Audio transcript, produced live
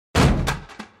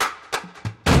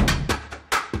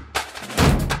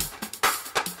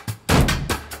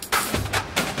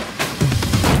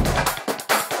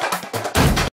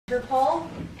poll,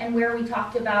 and where we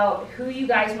talked about who you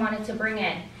guys wanted to bring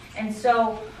in. And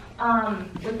so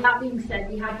with that being said,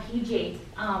 we had PJ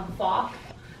Falk.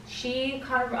 She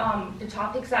kind of, the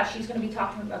topics that she's going to be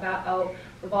talking about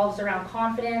revolves around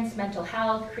confidence, mental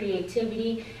health,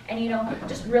 creativity, and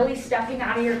just really stepping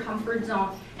out of your comfort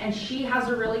zone. And she has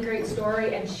a really great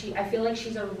story, and I feel like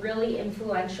she's a really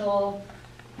influential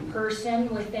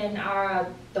person within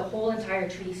the whole entire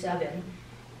Treaty 7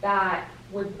 that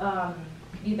would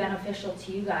be beneficial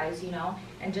to you guys,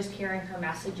 and just hearing her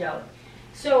message out.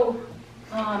 So,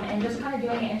 and just kind of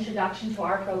doing an introduction to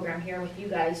our program here with you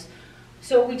guys.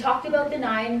 So we talked about the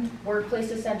 9 workplace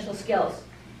essential skills,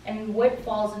 and what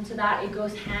falls into that, it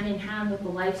goes hand in hand with the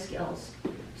life skills.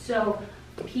 So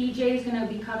PJ is going to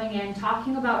be coming in,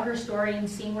 talking about her story and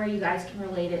seeing where you guys can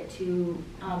relate it to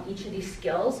each of these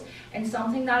skills. And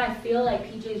something that I feel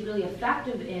like PJ is really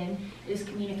effective in is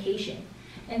communication.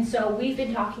 And so we've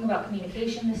been talking about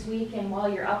communication this week, and while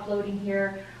you're uploading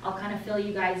here, I'll kind of fill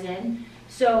you guys in.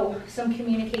 So some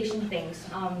communication things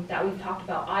that we've talked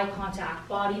about: eye contact,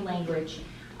 body language,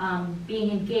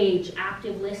 being engaged,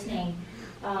 active listening,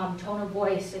 tone of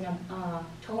voice, and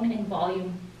tone and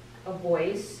volume of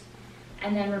voice,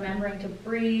 and then remembering to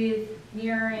breathe,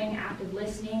 mirroring, active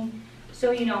listening.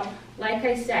 So, like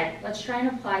I said, let's try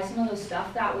and apply some of those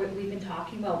stuff that we've been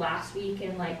talking about last week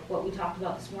and like what we talked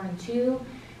about this morning too,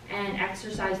 and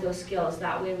exercise those skills.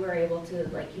 That way we're able to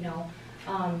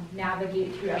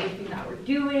navigate through everything that we're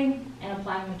doing and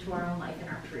applying them to our own life and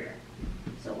our career.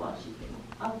 So while she's getting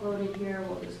uploaded here,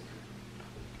 we'll just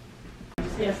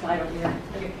see a slide over here.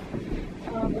 Okay.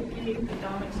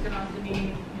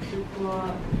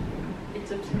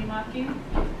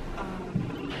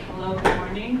 Hello, good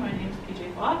morning. My name is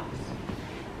PJ Fox.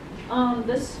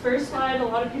 This first slide, a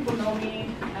lot of people know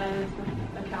me as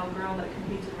a cowgirl that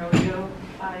competes in rodeo.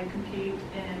 I compete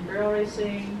in barrel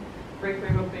racing,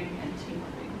 breakaway roping, and team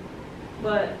roping.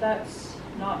 But that's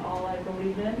not all I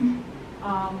believe in.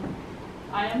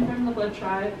 I am from the blood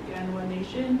tribe, Yanawa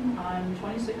Nation. I'm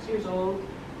 26 years old.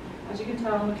 As you can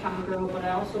tell, I'm a cowgirl, but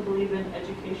I also believe in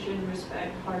education,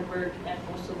 respect, hard work, and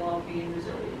most of all, being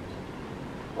resilient.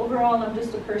 Overall, I'm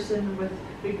just a person with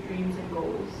big dreams and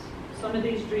goals. Some of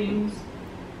these dreams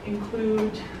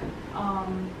include,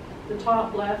 the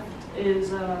top left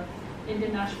is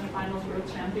Indian National Finals World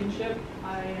Championship.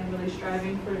 I am really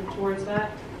striving towards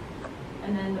that.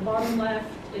 And then the bottom left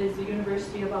is the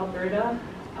University of Alberta.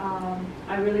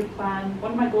 I really plan,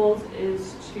 one of my goals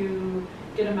is to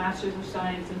get a Master's of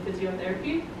Science in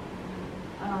Physiotherapy.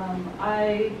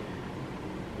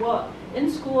 Well,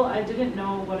 in school I didn't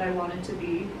know what I wanted to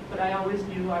be, but I always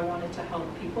knew I wanted to help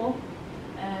people.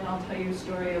 And I'll tell you a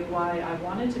story of why I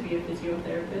wanted to be a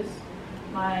physiotherapist.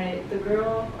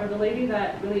 The lady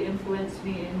that really influenced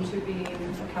me into being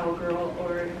a cowgirl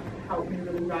or helped me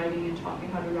really riding and taught me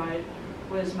how to ride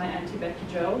was my Auntie Becky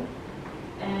Jo.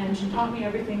 And she taught me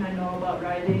everything I know about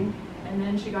riding. And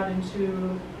then she got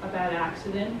into a bad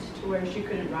accident to where she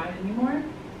couldn't ride anymore.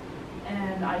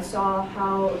 And I saw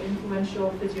how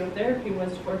influential physiotherapy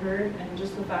was for her, and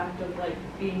just the fact of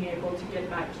being able to get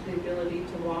back to the ability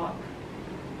to walk.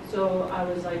 So I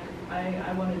was like,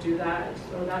 I want to do that.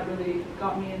 So that really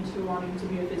got me into wanting to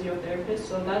be a physiotherapist.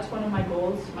 So that's one of my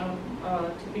goals,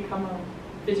 to become a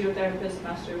physiotherapist,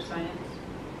 Master of Science.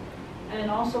 And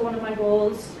also one of my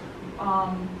goals,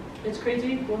 it's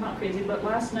crazy, well not crazy, but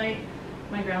last night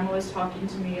my grandma was talking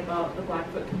to me about the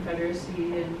Blackfoot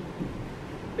Confederacy and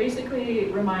basically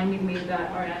reminding me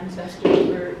that our ancestors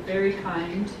were very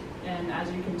kind, and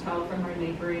as you can tell from our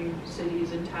neighboring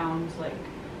cities and towns,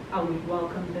 how we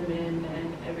welcomed them in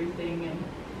and everything. And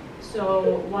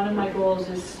so one of my goals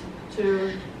is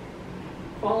to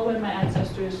follow in my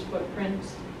ancestors'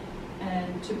 footprints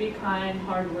and to be kind,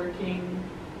 hardworking,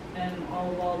 and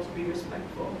all to be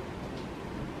respectful.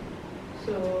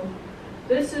 So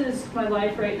this is my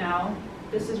life right now.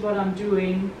 This is what I'm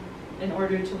doing in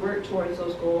order to work towards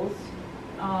those goals.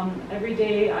 Every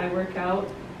day I work out.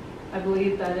 I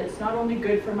believe that it's not only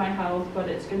good for my health, but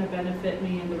it's going to benefit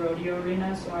me in the rodeo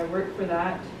arena, so I work for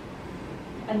that.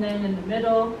 And then in the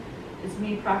middle is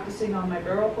me practicing on my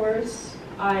barrel horse.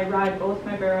 I ride both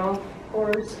my barrel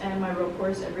horse and my rope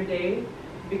horse every day,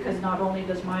 because not only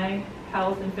does my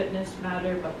health and fitness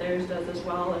matter, but theirs does as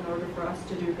well in order for us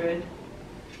to do good.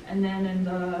 And then in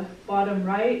the bottom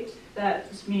right,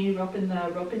 that's me roping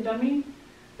the roping dummy.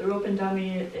 The roping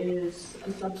dummy is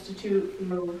a substitute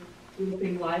for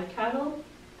roping live cattle.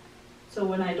 So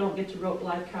when I don't get to rope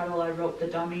live cattle, I rope the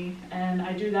dummy. And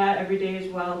I do that every day as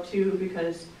well too,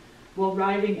 because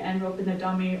riding and roping the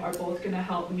dummy are both going to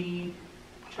help me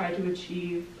try to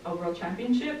achieve a world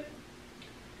championship.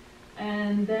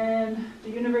 And then the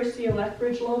University of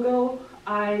Lethbridge logo,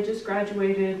 I just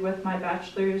graduated with my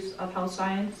Bachelor's of Health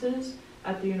Sciences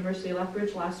at the University of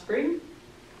Lethbridge last spring.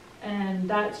 And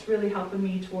that's really helping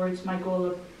me towards my goal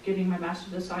of getting my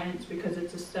Master's of Science, because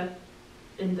it's a step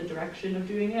in the direction of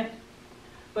doing it.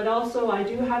 But also I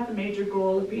do have the major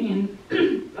goal of being a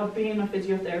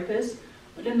physiotherapist.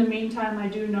 But in the meantime, I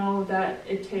do know that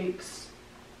it takes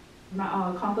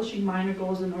accomplishing minor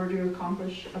goals in order to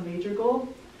accomplish a major goal.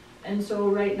 And so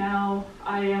right now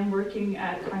I am working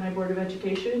at Piikani Board of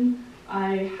Education.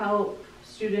 I help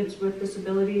students with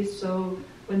disabilities, so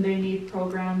when they need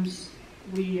programs,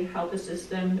 we help assist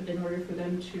them in order for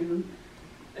them to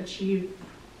achieve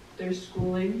their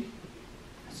schooling.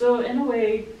 So in a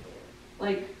way,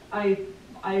 like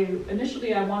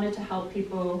initially I wanted to help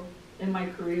people in my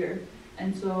career.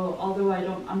 And so although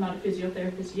I'm not a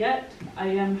physiotherapist yet, I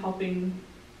am helping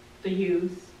the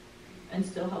youth and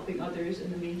still helping others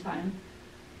in the meantime.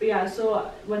 But yeah,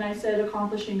 so when I said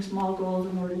accomplishing small goals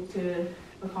in order to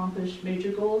accomplish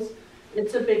major goals,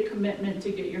 it's a big commitment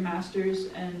to get your master's,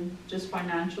 and just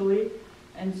financially.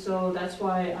 And so that's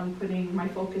why I'm putting my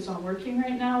focus on working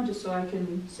right now, just so I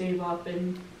can save up,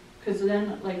 and because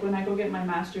then like when I go get my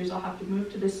master's, I'll have to move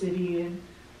to the city and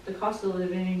the cost of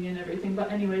living and everything.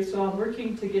 But anyway, so I'm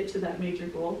working to get to that major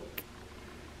goal.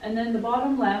 And then the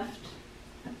bottom left,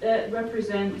 it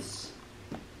represents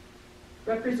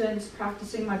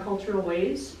practicing my cultural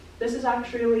ways. This is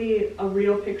actually a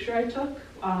real picture I took.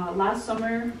 Last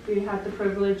summer, we had the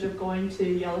privilege of going to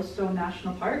Yellowstone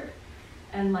National Park,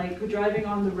 and like driving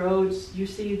on the roads, you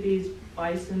see these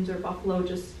bisons or buffalo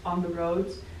just on the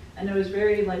roads, and it was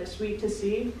very like sweet to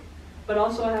see. But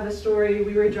also I have a story.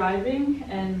 We were driving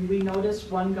and we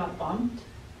noticed one got bumped,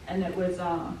 and it was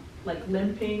like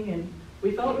limping, and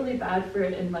we felt really bad for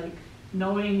it. And like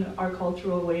knowing our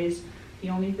cultural ways, the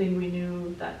only thing we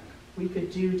knew that we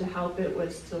could do to help it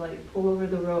was to like pull over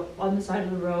the road on the side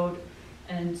of the road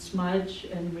and smudge,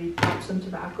 and we got some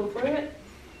tobacco for it.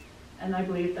 And I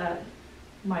believe that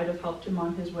might have helped him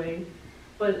on his way.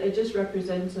 But it just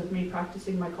represents of me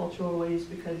practicing my cultural ways,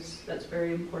 because that's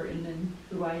very important in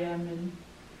who I am, and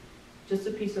just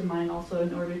a peace of mind also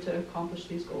in order to accomplish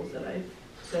these goals that I've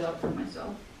set out for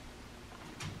myself.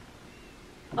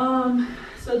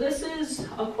 So this is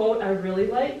a quote I really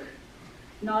like,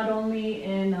 not only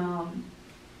in,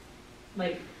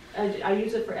 like, I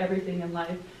use it for everything in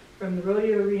life, from the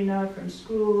rodeo arena, from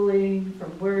schooling,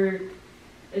 from work.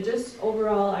 It just,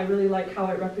 overall, I really like how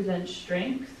it represents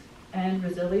strength and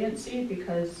resiliency,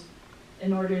 because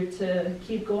in order to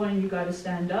keep going, you gotta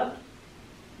stand up.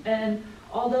 And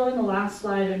although in the last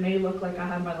slide, it may look like I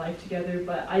have my life together,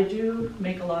 but I do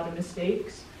make a lot of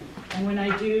mistakes. And when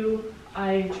I do,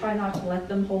 I try not to let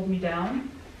them hold me down.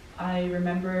 I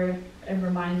remember and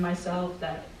remind myself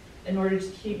that in order to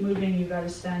keep moving, you gotta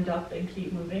stand up and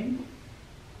keep moving.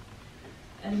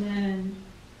 And then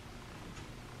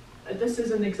this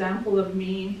is an example of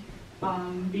me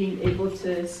being able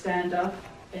to stand up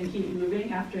and keep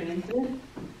moving after an incident.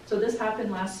 So this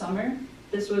happened last summer.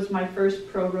 This was my first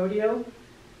pro rodeo.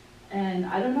 And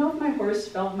I don't know if my horse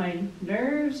felt my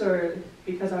nerves or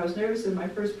because I was nervous in my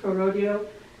first pro rodeo.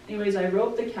 Anyways, I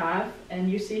roped the calf, and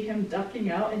you see him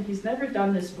ducking out, and he's never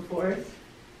done this before.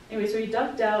 Anyway, so he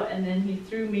ducked out, and then he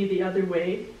threw me the other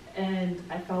way, and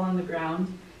I fell on the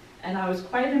ground. And I was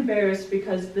quite embarrassed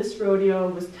because this rodeo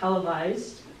was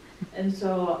televised, and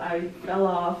so I fell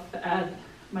off at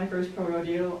my first pro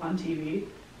rodeo on TV.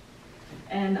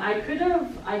 And I could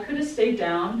have stayed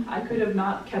down. I could have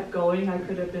not kept going. I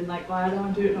could have been like, well, I don't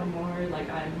want to do it no more. Like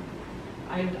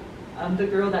I'm the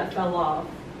girl that fell off.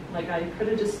 Like I could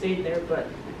have just stayed there, but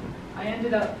I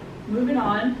ended up moving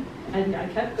on, and I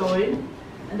kept going.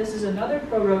 And this is another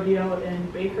pro rodeo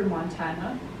in Baker,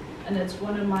 Montana, and it's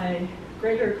one of my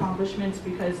greater accomplishments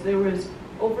because there was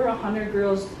over 100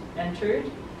 girls entered,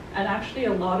 and actually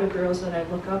a lot of girls that I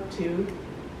look up to.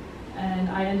 And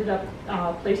I ended up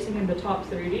placing in the top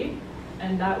 30,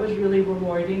 and that was really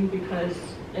rewarding because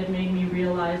it made me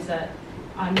realize that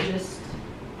I'm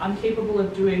capable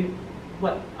of doing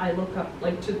what I look up,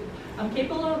 I'm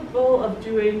capable of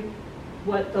doing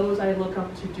what those I look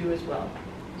up to do as well.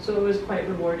 So it was quite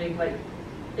rewarding. Like,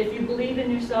 if you believe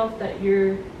in yourself that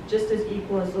you're just as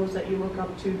equal as those that you look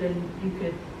up to, then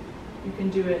you can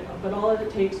do it. But all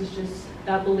it takes is just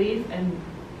that belief and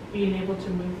being able to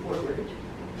move forward.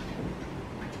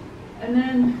 And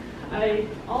then I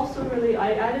also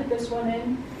I added this one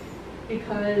in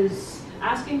because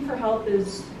asking for help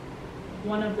is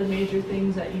one of the major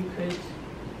things that you could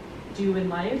do in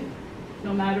life,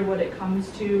 no matter what it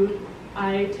comes to.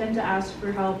 I tend to ask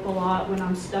for help a lot when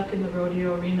I'm stuck in the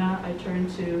rodeo arena. I turn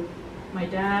to my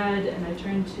dad, and I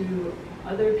turn to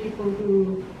other people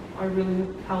who are really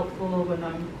helpful when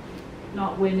I'm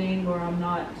not winning or I'm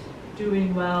not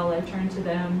doing well. I turn to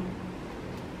them.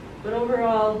 But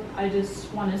overall, I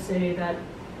just want to say that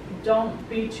don't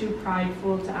be too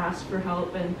prideful to ask for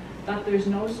help, and that there's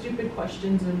no stupid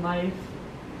questions in life.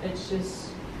 It's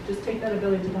just take that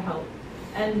ability to help.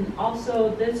 And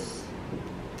also this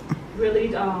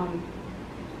really, I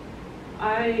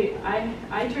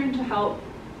turned to help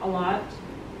a lot,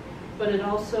 but it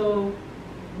also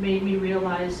made me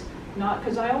realize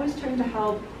because I always turned to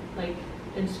help like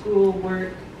in school,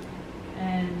 work,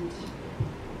 and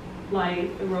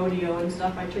life, the rodeo and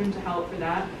stuff. I turned to help for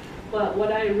that. But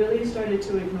what I really started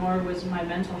to ignore was my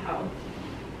mental health.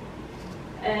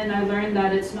 And I learned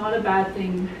that it's not a bad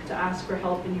thing to ask for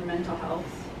help in your mental health.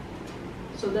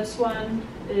 So this one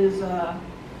is an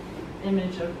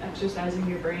image of exercising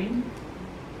your brain.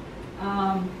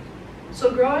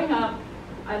 So growing up,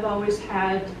 I've always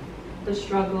had the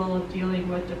struggle of dealing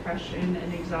with depression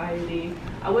and anxiety.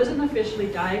 I wasn't officially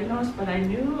diagnosed, but I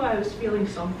knew I was feeling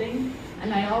something,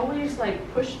 and I always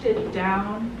like pushed it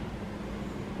down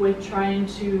with trying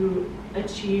to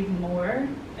achieve more.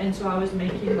 And so I was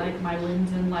making like my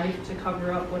wins in life to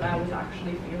cover up what I was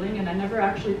actually feeling, and I never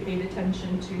actually paid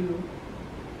attention to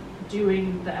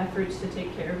doing the efforts to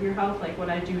take care of your health like what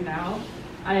I do now.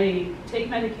 I take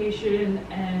medication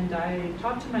and I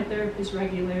talk to my therapist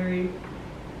regularly,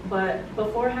 but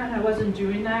beforehand I wasn't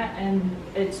doing that, and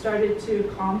it started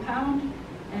to compound.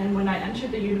 And when I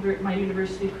entered my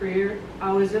university career,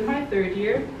 I was in my 3rd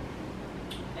year,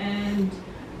 and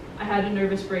I had a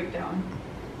nervous breakdown,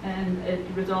 and it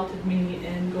resulted me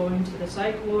in going to the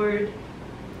psych ward.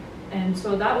 And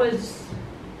so that was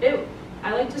it.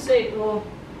 I like to say, well,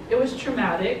 it was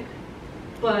traumatic,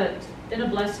 but in a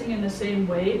blessing in the same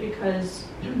way, because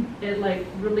it like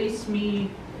released me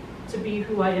to be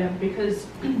who I am. Because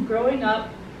growing up,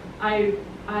 I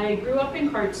grew up in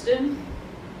Cardston,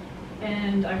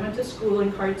 and I went to school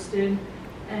in Cardston,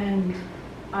 and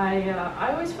I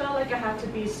always felt like I had to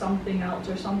be something else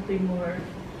or something more,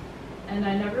 and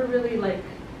I never really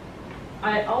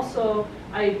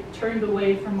I turned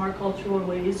away from our cultural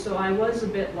ways, so I was a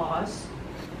bit lost.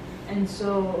 And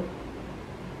so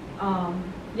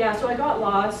so I got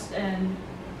lost, and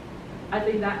I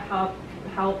think that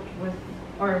helped with,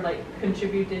 or like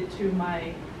contributed to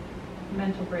my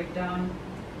mental breakdown.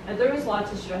 And there was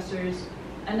lots of stressors,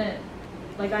 and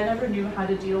I never knew how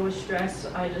to deal with stress.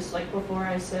 I just, like before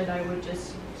I said, I would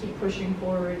just keep pushing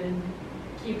forward and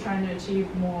keep trying to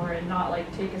achieve more and not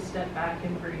like take a step back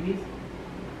and breathe.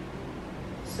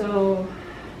 So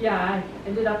yeah, I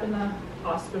ended up in the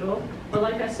hospital. But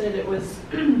like I said, it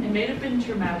may have been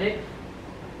traumatic,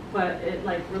 but it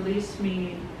like released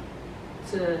me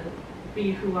to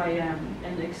be who I am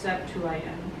and accept who I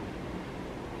am.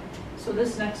 So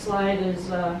this next slide is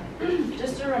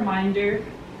just a reminder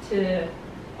to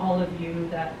all of you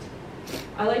that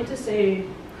I like to say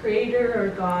Creator or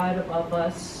God above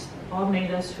us all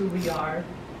made us who we are,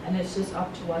 and it's just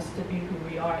up to us to be who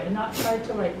we are and not try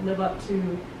to like live up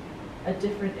to a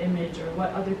different image or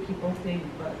what other people think,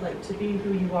 but like to be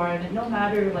who you are, and it no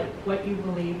matter like what you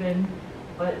believe in,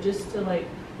 but just to like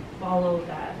follow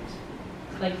that,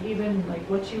 like even like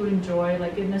what you enjoy.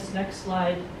 Like in this next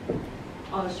slide,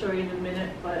 I'll show you in a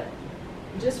minute, but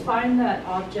just find that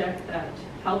object that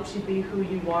helps you be who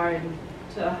you are and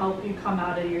to help you come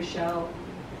out of your shell,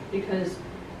 because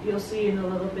you'll see in a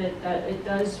little bit that it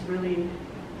does really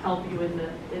help you in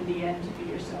the end to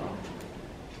be yourself.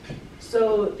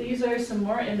 So these are some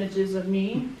more images of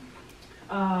me.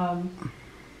 I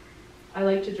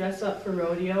like to dress up for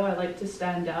rodeo. I like to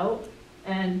stand out,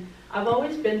 and I've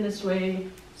always been this way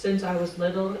since I was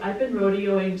little. I've been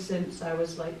rodeoing since I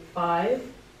was like 5,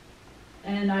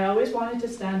 and I always wanted to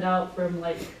stand out from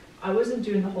like, I wasn't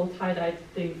doing the whole tie-dye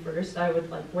thing first. I would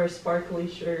like wear sparkly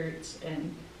shirts,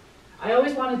 and I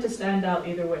always wanted to stand out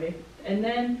either way. And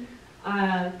then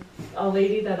a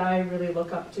lady that I really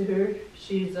look up to her,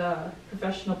 she's a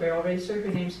professional barrel racer. Her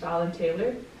name's Fallon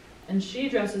Taylor, and she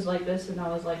dresses like this, and I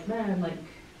was like, man, like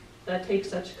that takes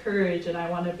such courage, and I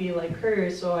want to be like her.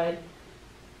 So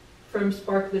from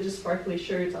sparkly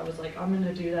shirts, I was like, I'm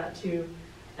gonna do that too.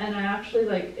 And I actually,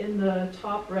 like in the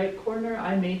top right corner,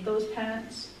 I made those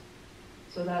pants,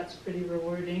 so that's pretty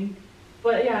rewarding.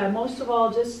 But yeah, most of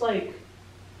all, just like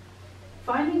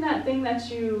finding that thing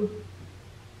that you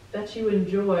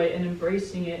enjoy and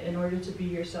embracing it in order to be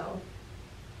yourself.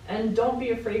 And don't be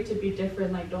afraid to be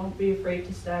different. Like, don't be afraid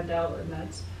to stand out. And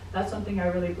that's something I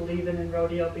really believe in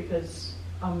rodeo, because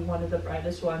I'm one of the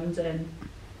brightest ones, and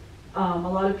A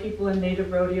lot of people in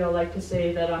Native Rodeo like to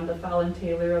say that I'm the Fallon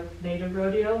Taylor of Native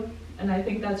Rodeo, and I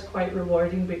think that's quite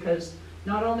rewarding because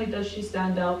not only does she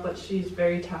stand out, but she's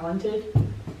very talented.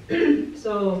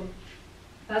 So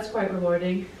that's quite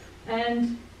rewarding.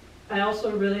 And I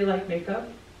also really like makeup,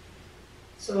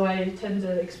 so I tend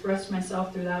to express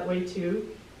myself through that way too.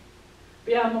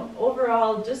 But yeah,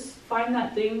 overall, just find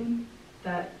that thing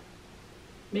that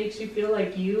makes you feel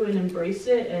like you and embrace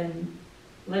it and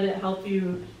let it help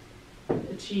you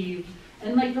achieve.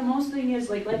 And like the most thing is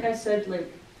like I said,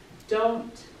 like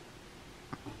don't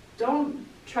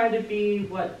try to be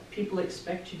what people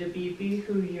expect you to be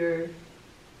who you're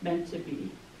meant to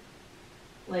be.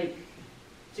 Like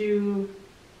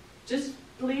just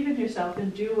believe in yourself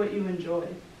and do what you enjoy.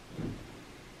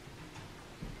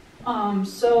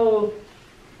 So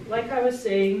like I was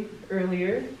saying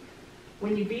earlier,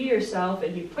 when you be yourself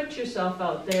and you put yourself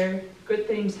out there, good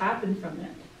things happen from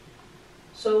it.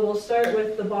 So we'll start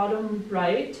with the bottom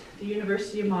right, the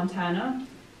University of Montana.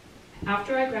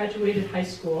 After I graduated high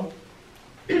school,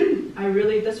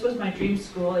 this was my dream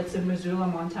school. It's in Missoula,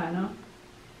 Montana.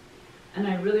 And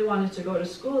I really wanted to go to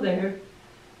school there.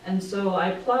 And so I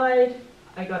applied,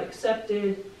 I got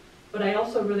accepted, but I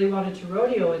also really wanted to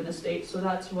rodeo in the States, so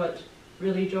that's what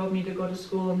really drove me to go to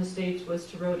school in the States, was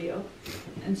to rodeo.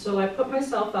 And so I put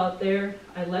myself out there,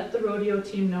 I let the rodeo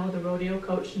team know, the rodeo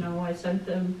coach know, I sent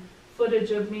them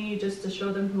footage of me just to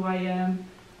show them who I am,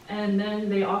 and then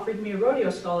they offered me a rodeo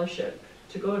scholarship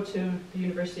to go to the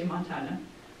University of Montana.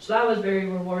 So that was very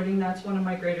rewarding. That's one of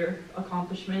my greater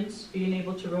accomplishments, being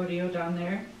able to rodeo down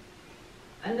there.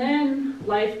 And then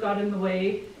life got in the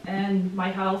way, and my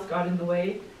health got in the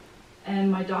way,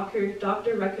 and my doctor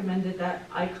recommended that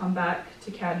I come back to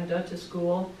Canada to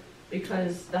school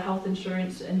because the health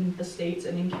insurance in the States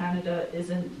and in Canada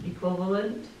isn't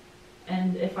equivalent.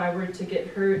 And if I were to get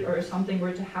hurt or something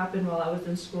were to happen while I was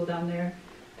in school down there,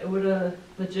 it would have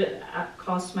legit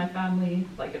cost my family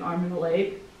like an arm and a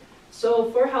leg.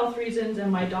 So for health reasons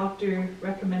and my doctor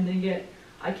recommending it,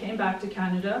 I came back to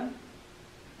Canada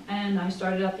and I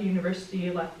started at the University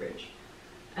of Lethbridge.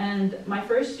 And my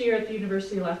first year at the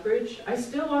University of Lethbridge, I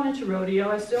still wanted to rodeo.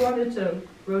 I still wanted to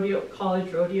rodeo,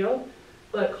 college rodeo,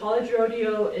 but college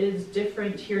rodeo is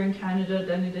different here in Canada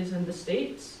than it is in the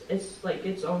States. It's like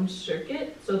its own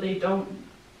circuit, so they don't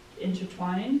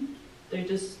intertwine. They're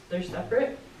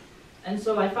separate. And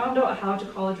so I found out how to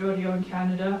college rodeo in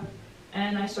Canada,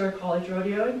 and I started college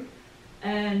rodeoing.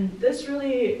 And this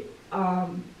really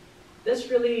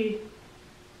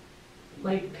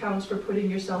like counts for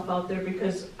putting yourself out there,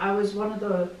 because I was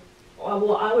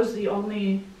I was the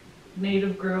only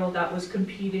Native girl that was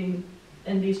competing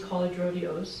in these college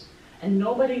rodeos. And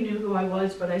nobody knew who I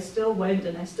was, but I still went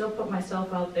and I still put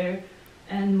myself out there.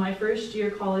 And my first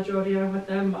year college rodeoing with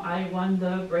them, I won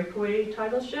the breakaway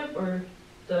titleship, or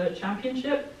the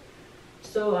championship.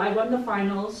 So I won the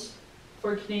finals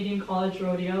for Canadian college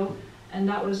rodeo, and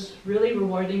that was really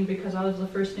rewarding because I was the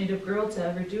first Native girl to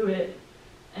ever do it.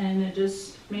 And it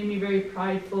just made me very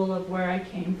prideful of where I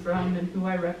came from and who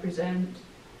I represent.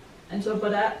 And so,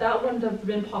 but that wouldn't have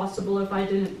been possible if I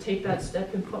didn't take that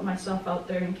step and put myself out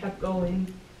there and kept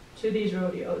going to these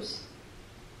rodeos.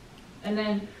 And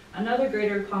then another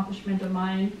greater accomplishment of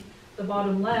mine, the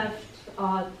bottom left,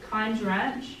 Kimes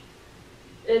Ranch.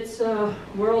 It's a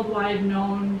worldwide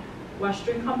known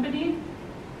Western company,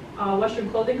 Western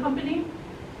clothing company.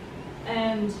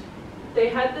 And they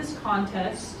had this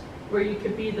contest where you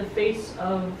could be the face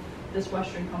of this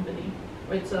Western company.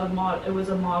 It was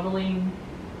a modeling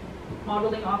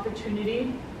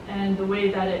opportunity, and the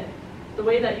way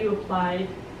that you applied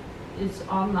is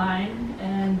online,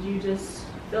 and you just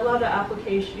fill out an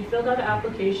application. You filled out an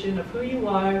application of who you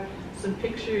are, some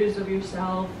pictures of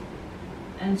yourself,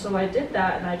 and so I did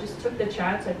that, and I just took the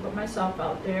chance. I put myself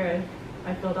out there.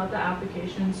 I filled out the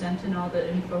application, sent in all the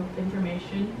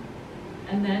information.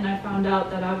 And then I found out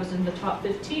that I was in the top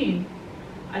 15.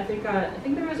 I think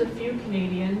there was a few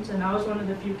Canadians, and I was one of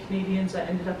the few Canadians that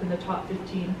ended up in the top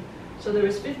 15. So there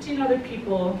was 15 other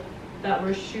people that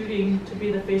were shooting to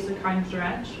be the face of Kimes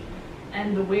Ranch,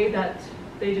 and the way that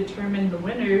they determined the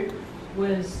winner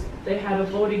was they had a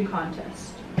voting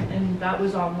contest, and that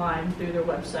was online through their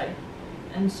website.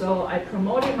 And so I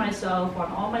promoted myself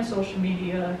on all my social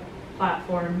media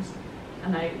platforms,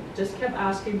 and I just kept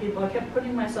asking people, I kept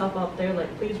putting myself out there,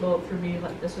 like, please vote for me,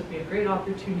 like, this would be a great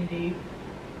opportunity.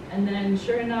 And then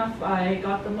sure enough, I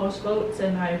got the most votes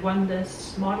and I won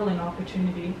this modeling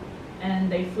opportunity.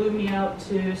 And they flew me out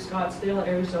to Scottsdale,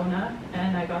 Arizona,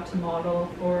 and I got to model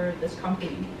for this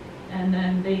company. And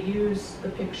then they use the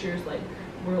pictures like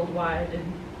worldwide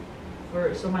and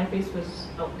so my face was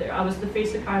out there. I was the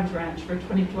face of Kimes Ranch for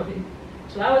 2020.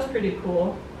 So that was pretty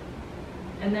cool.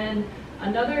 And then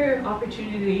another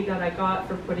opportunity that I got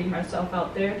for putting myself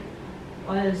out there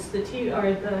was the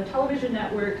television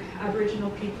network,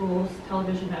 Aboriginal People's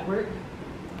Television Network.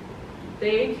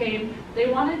 They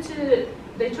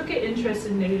took an interest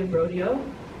in native rodeo,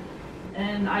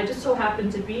 and I just so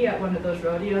happened to be at one of those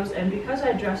rodeos, and because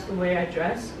I dressed the way I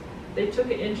dressed, they took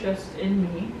an interest in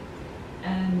me,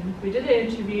 and we did an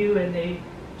interview, and they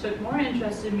took more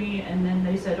interest in me, and then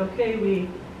they said, okay, we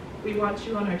want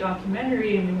you on our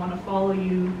documentary, and we want to follow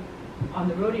you on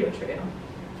the rodeo trail.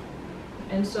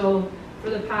 And so for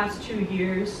the past 2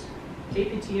 years,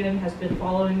 KPTN has been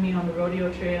following me on the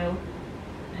rodeo trail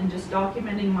and just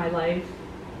documenting my life.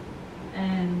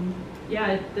 And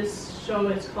yeah, this show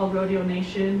is called Rodeo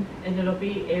Nation, and it'll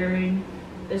be airing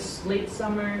this late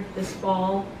summer, this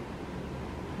fall.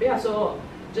 But yeah, so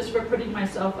just for putting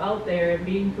myself out there and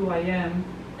being who I am,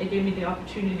 it gave me the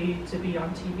opportunity to be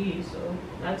on TV, so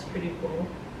that's pretty cool.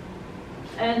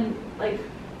 And like,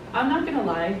 I'm not gonna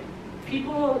lie,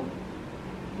 people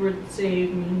would say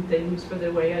mean things for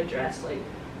the way I dress. Like,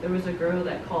 there was a girl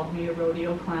that called me a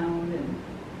rodeo clown, and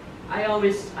I've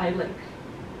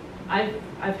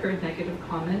heard negative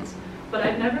comments, but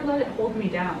I've never let it hold me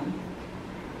down.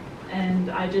 And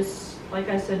I just, like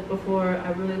I said before,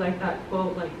 I really like that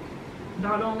quote, like,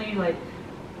 not only like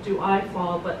do I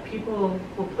fall, but people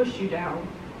will push you down.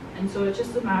 And so it's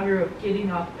just a matter of getting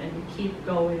up and keep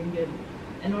going, and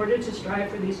in order to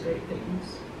strive for these great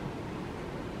things.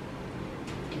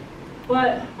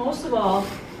 But most of all,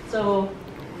 so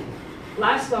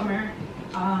last summer,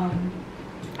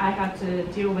 I had to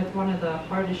deal with one of the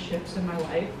hardest shifts in my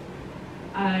life.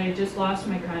 I just lost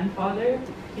my grandfather.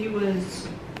 He was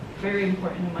very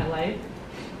important in my life.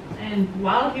 And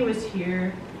while he was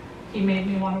here, he made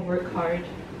me want to work hard.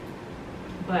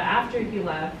 But after he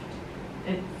left,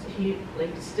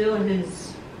 still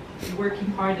his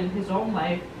working hard in his own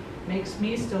life makes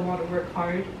me still want to work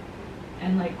hard.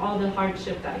 And like all the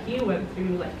hardship that he went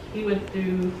through, like he went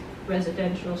through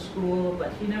residential school,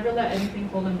 but he never let anything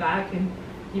hold him back, and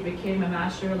he became a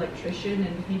master electrician,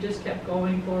 and he just kept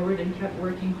going forward and kept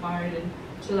working hard. And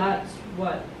so that's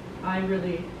what I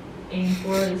really aim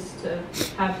for, is to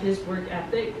have his work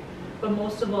ethic, but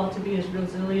most of all to be as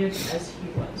resilient as he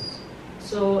was.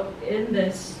 So in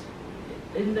this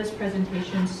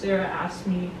presentation, Sarah asked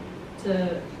me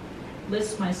to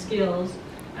list my skills,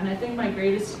 and I think my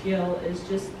greatest skill is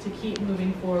just to keep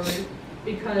moving forward,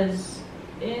 because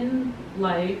in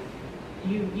life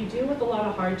you deal with a lot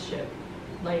of hardship,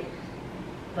 like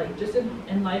just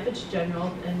in life it's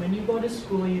general, and when you go to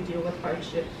school you deal with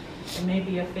hardship. It may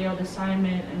be a failed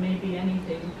assignment, it may be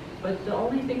anything, but the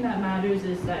only thing that matters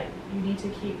is that you need to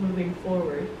keep moving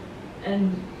forward.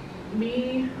 And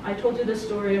me, I told you the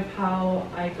story of how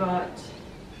I got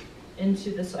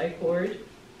into the psych ward,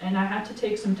 and I had to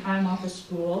take some time off of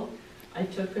school. I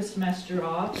took a semester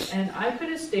off, and I could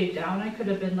have stayed down. I could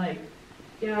have been like,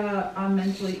 yeah, I'm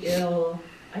mentally ill,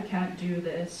 I can't do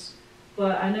this.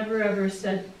 But I never ever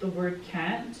said the word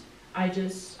can't.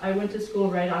 I went to school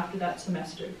right after that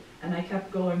semester, and I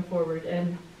kept going forward,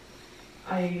 and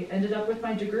I ended up with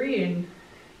my degree. And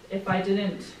if I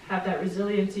didn't have that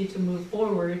resiliency to move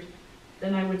forward,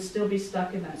 then I would still be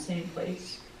stuck in that same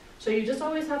place. So you just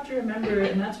always have to remember,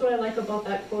 and that's what I like about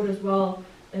that quote as well,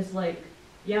 is like,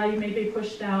 yeah, you may be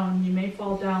pushed down, you may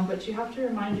fall down, but you have to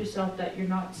remind yourself that you're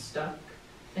not stuck,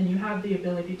 and you have the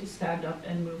ability to stand up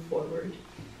and move forward.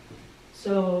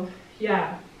 So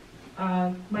yeah,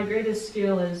 my greatest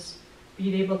skill is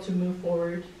being able to move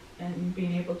forward and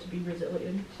being able to be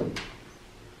resilient.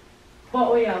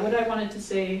 Well, oh yeah, what I wanted to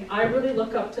say, I really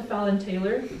look up to Fallon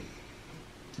Taylor,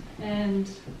 and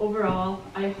overall,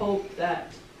 I hope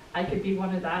that I could be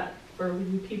one of that for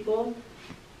you people.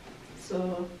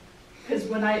 So, because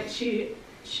when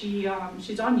she's on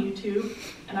YouTube,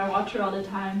 and I watch her all the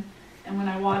time, and when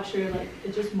I watch her, like,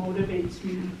 it just motivates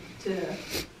me to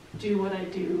do what I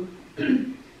do.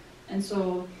 And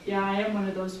so, yeah, I am one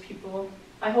of those people.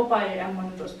 I hope I am one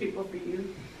of those people for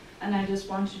you. And I just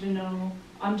want you to know,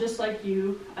 I'm just like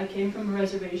you. I came from a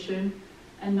reservation,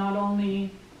 and not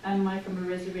only am I from a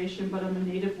reservation, but I'm a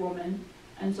Native woman.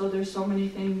 And so there's so many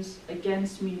things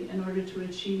against me in order to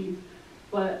achieve.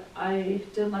 But I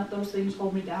didn't let those things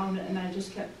hold me down, and I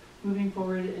just kept moving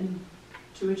forward and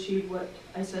to achieve what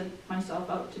I set myself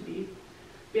out to be.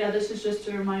 But yeah, this is just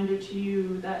a reminder to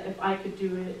you that if I could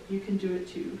do it, you can do it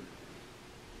too.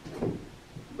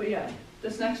 But yeah,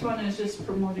 this next one is just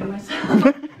promoting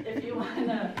myself. If you want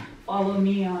to follow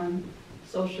me on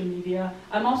social media,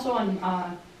 I'm also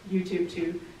on YouTube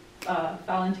too.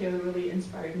 Valentina really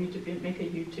inspired me to make a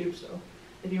YouTube, so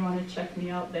if you want to check me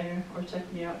out there or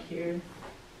check me out here.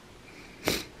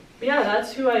 But yeah,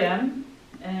 that's who I am,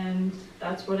 and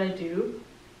that's what I do.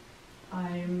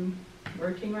 I'm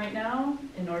working right now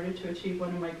in order to achieve one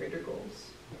of my greater goals.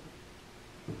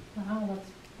 Wow,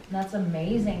 that's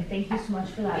amazing. Thank you so much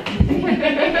for that.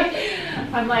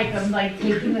 I'm like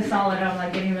taking this all in. I'm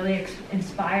like getting really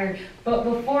inspired. But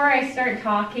before I start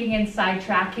talking and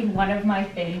sidetracking, one of my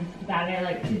things that I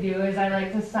like to do is I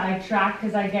like to sidetrack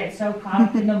because I get so caught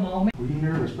up in the moment. Were you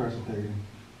nervous presenting?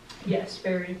 Yes,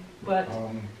 very. But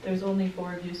there's only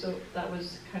 4 of you, so that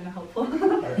was kind of helpful.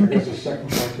 I guess the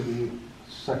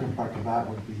second part to that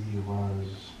would be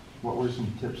what were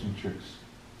some tips and tricks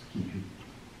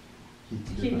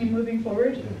to keep me moving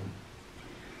forward? Yeah.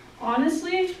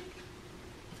 Honestly,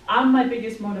 I'm my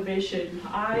biggest motivation.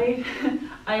 I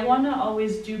want to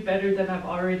always do better than I've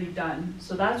already done.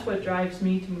 So that's what drives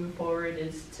me to move forward,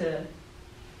 is to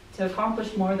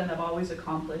accomplish more than I've always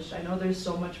accomplished. I know there's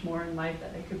so much more in life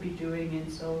that I could be doing, and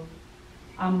so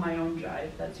I'm my own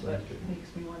drive. That's what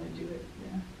makes me want to do it.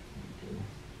 Yeah.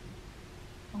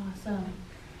 Awesome.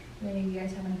 Do any of you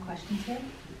guys have any questions here?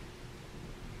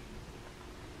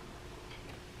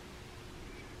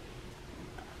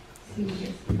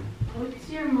 What's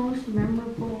your most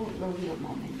memorable rodeo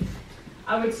moment?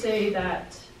 I would say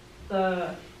that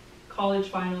the college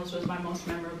finals was my most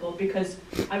memorable, because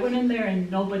I went in there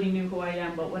and nobody knew who I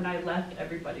am, but when I left,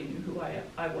 everybody knew who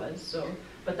I was. So,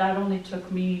 but that only took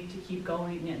me to keep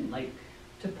going and like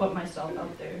to put myself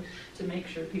out there to make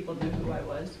sure people knew who I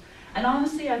was. And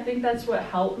honestly, I think that's what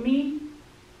helped me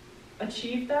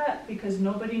achieve that, because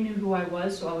nobody knew who I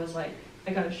was, so I was like,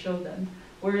 I gotta show them.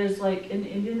 Whereas like in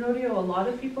Indian rodeo, a lot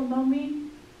of people know me,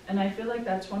 and I feel like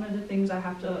that's one of the things I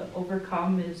have to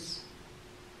overcome, is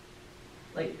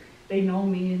like they know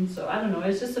me, and so I don't know,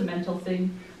 it's just a mental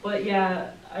thing. But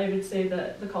yeah, I would say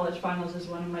that the college finals is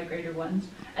one of my greater ones.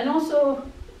 And also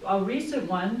a recent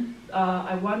one,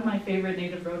 I won my favorite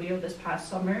native rodeo this past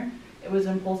summer. It was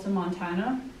in Polson,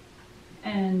 Montana,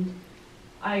 and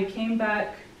I came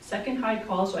back second high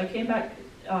call, so I came back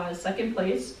second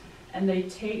place, and they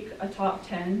take a top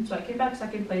 10. So I came back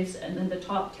second place, and then the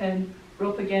top 10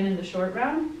 rope again in the short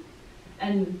round.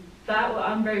 And that,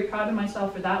 I'm very proud of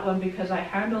myself for that one, because I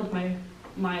handled my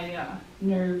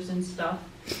nerves and stuff,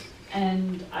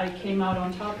 and I came out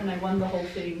on top and I won the whole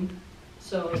thing.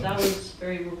 So that was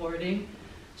very rewarding.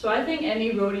 So I think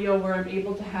any rodeo where I'm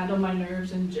able to handle my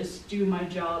nerves and just do my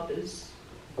job is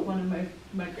one of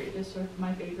my greatest, or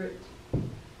my favorite.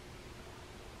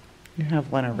 You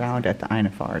have one around at the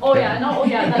Einafar. Oh yeah, no, oh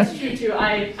yeah, that's true too.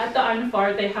 At the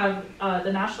Einafar, they have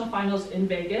the national finals in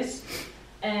Vegas,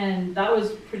 and that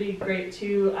was pretty great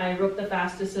too. I roped the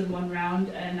fastest in one round,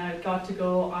 and I got to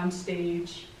go on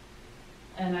stage,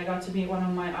 and I got to meet one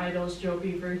of my idols, Joe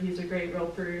Beaver. He's a great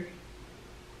roper.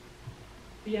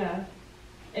 Yeah,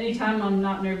 anytime I'm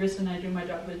not nervous and I do my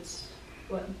job, it's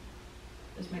what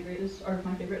is my greatest, or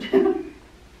my favorite.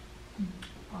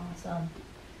 Awesome.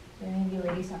 Do any of you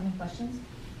ladies have any questions?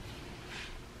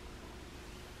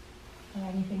 Or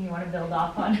anything you want to build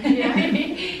off on? Yeah.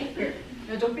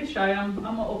 Yeah, don't be shy. I'm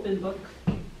an open book.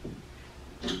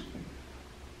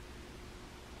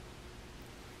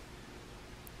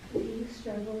 Do you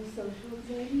struggle with social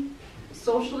anxiety?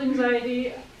 Social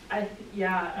anxiety, I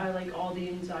like all the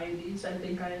anxieties I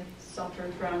think I suffer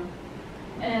from.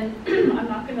 And I'm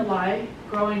not gonna lie,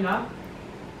 growing up,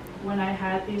 when I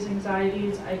had these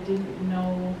anxieties, I didn't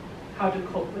know how to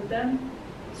cope with them.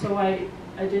 So I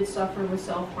did suffer with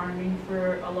self-harming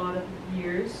for a lot of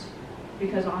years,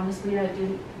 because honestly I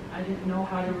didn't know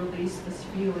how to release this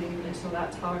feeling, and so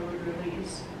that's how I would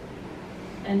release.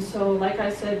 And so like I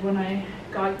said, when I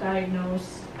got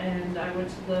diagnosed and I went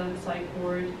to the psych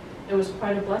ward, it was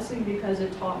quite a blessing, because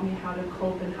it taught me how to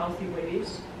cope in healthy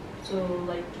ways. So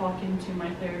like talking to my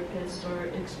therapist or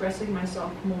expressing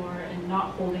myself more and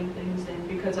not holding things in,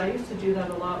 because I used to do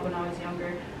that a lot when I was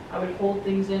younger. I would hold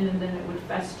things in and then it would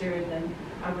fester, and then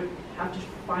I would have to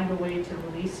find a way to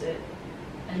release it.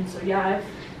 And so yeah,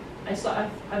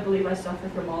 I believe I suffer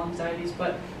from all anxieties,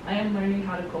 but I am learning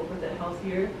how to cope with it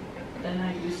healthier than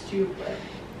I used to. But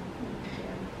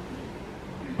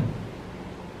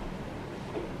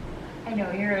I know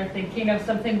you're thinking of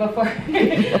something before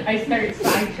I start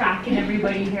sidetracking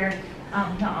everybody here.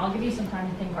 No, I'll give you some time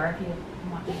to think, or if you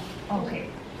want. Okay.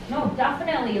 No,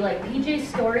 definitely. Like PJ's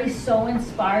story is so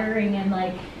inspiring, and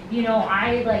like, you know,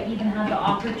 I like even had the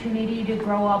opportunity to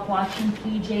grow up watching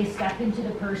PJ step into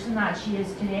the person that she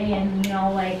is today, and you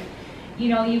know, like, you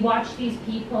know, you watch these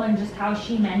people and just how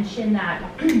she mentioned that,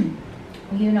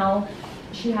 you know,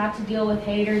 she had to deal with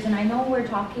haters. And I know we're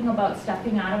talking about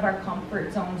stepping out of our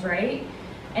comfort zones, right?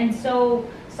 And so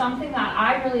something that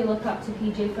I really look up to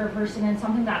PJ for a person, and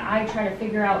something that I try to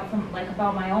figure out from like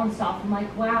about my own self, I'm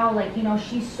like, wow, like, you know,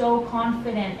 she's so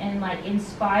confident and like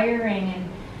inspiring, and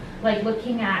like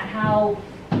looking at how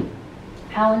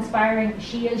inspiring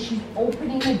she is. She's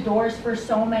opening the doors for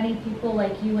so many people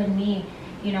like you and me,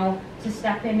 you know, to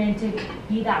step in and to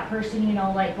be that person, you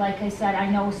know, like I said, I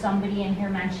know somebody in here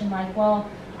mentioned like, well,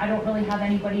 I don't really have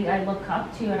anybody I look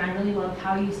up to, and I really love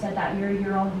how you said that you're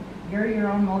your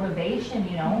own motivation,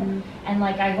 you know. Mm-hmm. And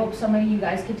like I hope some of you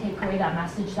guys could take away that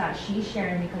message that she's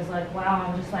sharing, because like, wow,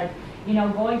 I'm just like, you know,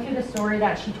 going through the story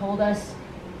that she told us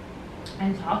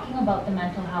and talking about the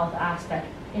mental health aspect.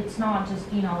 It's not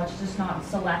just, you know, it's just not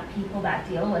select people that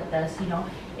deal with this, you know.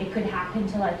 It could happen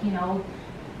to like, you know,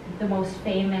 the most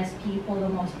famous people, the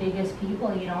most biggest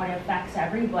people, you know, it affects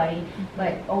everybody.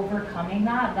 But overcoming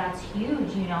that, that's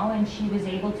huge, you know, and she was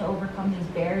able to overcome these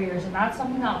barriers. And that's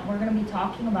something that we're going to be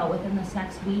talking about within this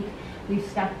next week. We've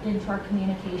stepped into our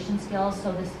communication skills.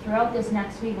 So throughout this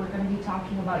next week, we're going to be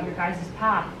talking about your guys'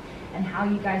 path and how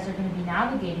you guys are going to be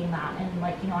navigating that. And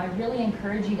like, you know, I really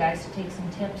encourage you guys to take some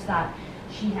tips that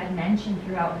she had mentioned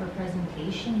throughout her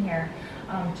presentation here.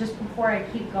 Just before I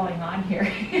keep going on here.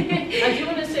 I do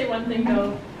want to say one thing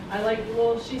though.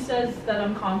 Well, she says that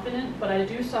I'm confident, but I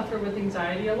do suffer with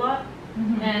anxiety a lot.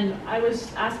 Mm-hmm. And I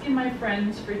was asking my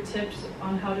friends for tips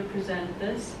on how to present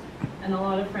this, and a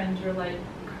lot of friends were like,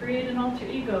 create an alter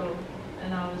ego.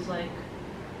 And I was like,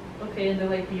 okay, and they're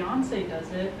like, Beyonce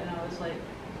does it. And I was like,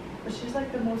 but she's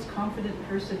like the most confident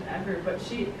person ever. But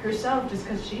she herself, just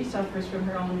because she suffers from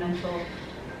her own mental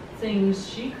things,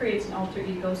 she creates an alter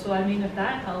ego. So I mean, if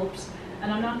that helps,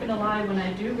 and I'm not gonna lie, when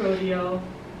I do rodeo,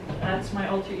 that's my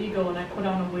alter ego, and I put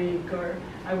on a wig or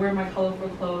I wear my colorful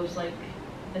clothes, like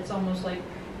it's almost like,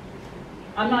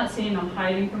 I'm not saying I'm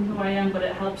hiding from who I am, but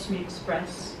it helps me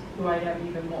express who I am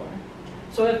even more.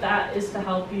 So if that is to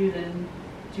help you, then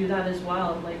do that as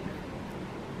well, like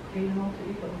create an alter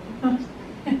ego.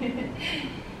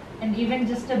 And even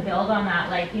just to build on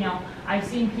that, like, you know, I've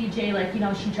seen PJ, like, you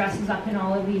know, she dresses up in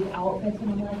all of these outfits,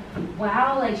 and I'm like,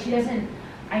 wow, like, she doesn't,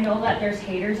 I know that there's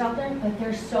haters out there, but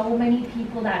there's so many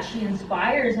people that she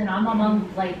inspires, and I'm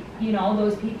among, like, you know,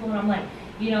 those people, and I'm like,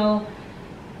 you know,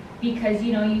 because,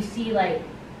 you know, you see, like,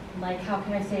 how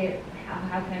can I say it?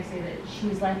 How can I say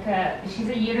that she's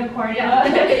a unicorn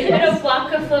in a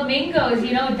flock of flamingos,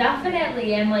 you know,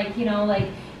 definitely. And like, you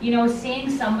know, seeing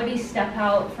somebody step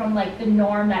out from like the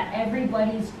norm that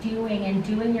everybody's doing, and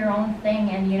doing your own thing,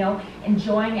 and, you know,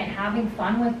 enjoying it, having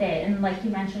fun with it. And like you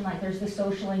mentioned, like there's this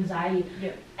social anxiety.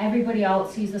 Yeah. Everybody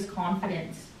else sees this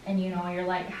confidence, and, you know, you're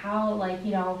like, how, like,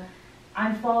 you know,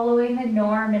 I'm following the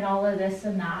norm and all of this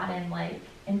and that, and like,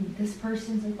 and this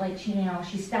person's like, she, you know,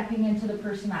 she's stepping into the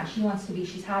person that she wants to be.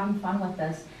 She's having fun with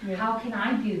this. Yeah. How can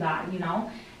I do that, you know?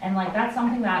 And like, that's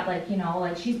something that, like, you know,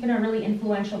 like, she's been a really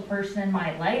influential person in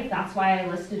my life. That's why I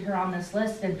listed her on this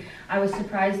list. And I was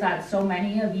surprised that so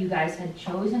many of you guys had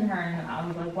chosen her. And I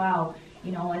was like, wow,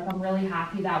 you know, like, I'm really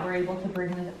happy that we're able to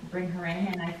bring her in.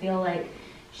 And I feel like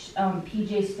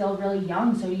PJ's still really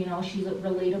young, so, you know, she's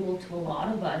relatable to a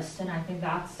lot of us. And I think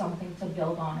that's something to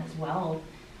build on as well.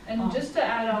 And just to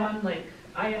add on, like,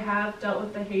 I have dealt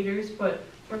with the haters, but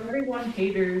for every one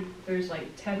hater, there's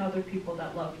like 10 other people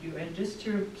that love you. And just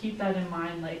to keep that in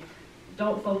mind, like,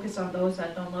 don't focus on those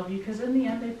that don't love you, because in the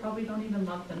end, they probably don't even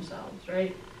love themselves,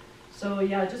 right? So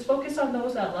yeah, just focus on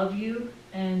those that love you,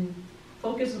 and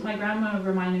focus. My grandma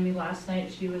reminded me last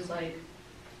night, she was like,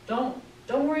 don't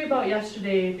worry about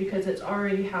yesterday because it's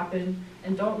already happened,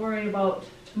 and don't worry about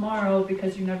tomorrow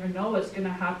because you never know what's going to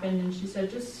happen. And she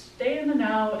said, just stay in the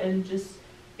now and just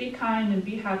be kind and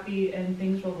be happy, and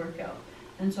things will work out.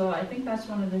 And so I think that's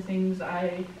one of the things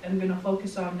I am going to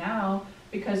focus on now,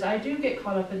 because I do get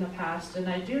caught up in the past, and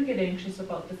I do get anxious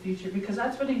about the future, because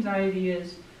that's what anxiety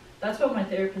is. That's what my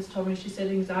therapist told me. She said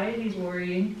anxiety is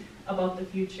worrying about the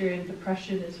future, and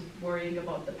depression is worrying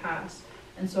about the past.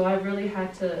 And so I really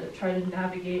had to try to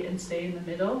navigate and stay in the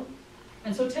middle.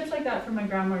 And so tips like that from my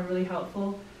grandma are really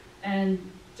helpful. And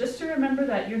just to remember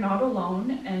that you're not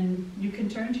alone, and you can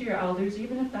turn to your elders,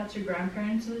 even if that's your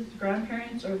grandparents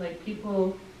or like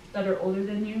people that are older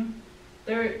than you.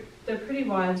 They're pretty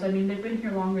wise. I mean, they've been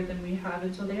here longer than we have,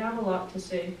 and so they have a lot to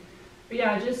say. But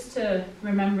yeah, just to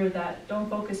remember that don't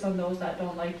focus on those that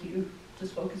don't like you.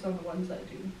 Just focus on the ones that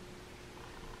do.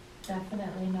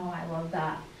 Definitely. No, I love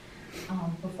that.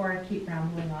 Before I keep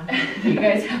rambling on, do you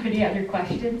guys have any other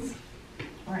questions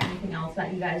or anything else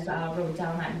that you guys wrote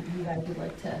down that you guys would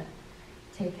like to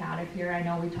take out of here. I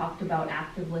know we talked about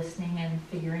active listening and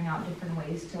figuring out different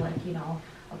ways to, like, you know,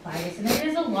 apply this. And it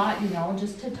is a lot, you know,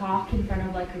 just to talk in front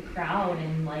of like a crowd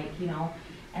and, like, you know,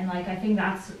 and like I think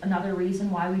that's another reason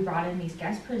why we brought in these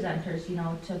guest presenters, you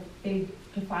know,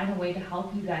 to find a way to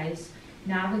help you guys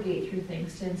navigate through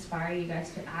things, to inspire you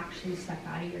guys to actually step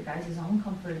out of your guys' own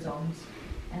comfort zones.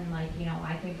 And, like, you know,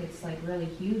 I think it's like really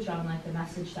huge on like the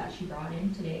message that she brought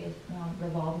in today,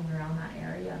 revolving around that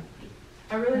area.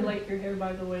 I really like your hair,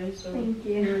 by the way, so Thank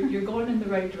you. you're going in the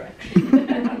right direction.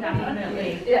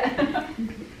 Definitely. Yeah.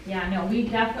 Yeah, no, we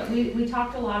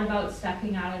talked a lot about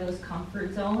stepping out of those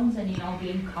comfort zones and, you know,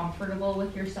 being comfortable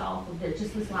with yourself.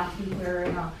 Just this last week we were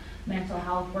in a mental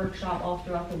health workshop all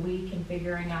throughout the week and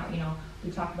figuring out, you know,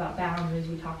 we talked about boundaries,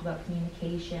 we talked about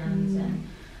communications and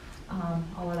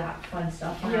all of that fun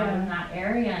stuff around in that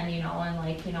area. And, you know, and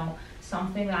like, you know,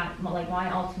 something that, like, my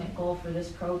ultimate goal for this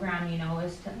program, you know,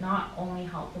 is to not only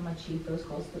help them achieve those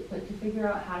goals, but to figure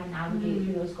out how to navigate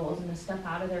through those goals and to step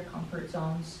out of their comfort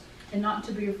zones. And not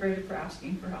to be afraid for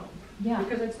asking for help. Yeah.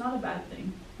 Because it's not a bad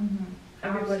thing.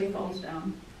 Everybody Everybody falls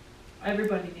down.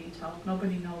 Everybody needs help.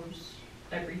 Nobody knows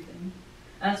everything.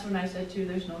 And that's when I said too,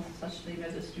 there's no such thing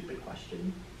as a stupid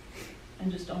question.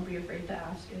 And just don't be afraid to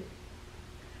ask it.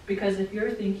 Because if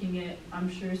you're thinking it, I'm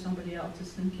sure somebody else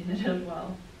is thinking it as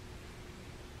well.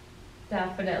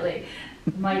 Definitely.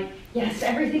 I'm like, yes,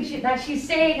 everything that she's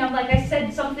saying, I'm like, I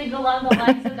said something along the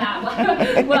lines of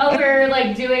that while we're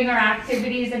like doing our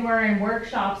activities and we're in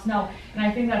workshops. No, and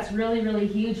I think that's really, really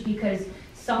huge, because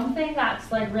something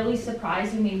that's like really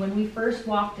surprising me when we first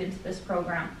walked into this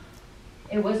program,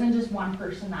 it wasn't just one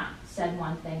person that said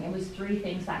one thing. It was 3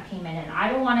 things that came in, and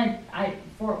I don't want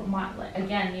to,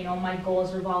 again, you know, my goal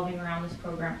is revolving around this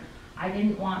program. I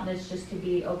didn't want this just to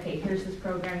be, okay, here's this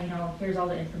program, you know, here's all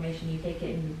the information, you take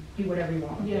it and do whatever you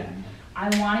want with it.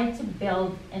 I wanted to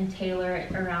build and tailor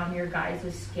it around your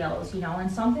guys' skills, you know,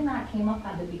 and something that came up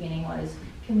at the beginning was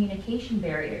communication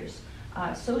barriers,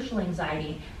 social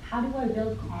anxiety. How do I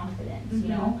build confidence, you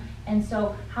know? And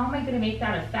so how am I going to make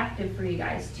that effective for you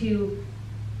guys to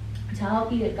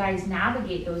help you guys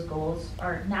navigate those goals,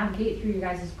 or navigate through your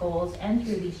guys' goals and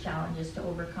through these challenges to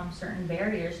overcome certain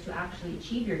barriers to actually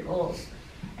achieve your goals.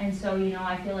 And so, you know,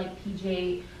 I feel like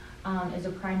PJ is a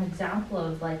prime example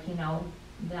of, like, you know,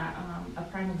 that a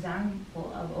prime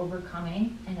example of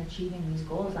overcoming and achieving these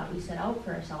goals that we set out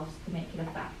for ourselves to make it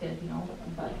effective, you know.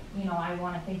 But, you know, I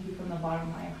want to thank you from the bottom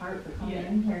of my heart for coming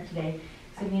in here today,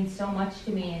 because it means so much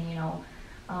to me. And, you know,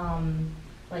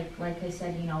 like I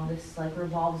said, you know, this like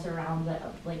revolves around the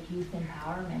like youth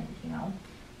empowerment, you know.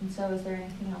 And so, is there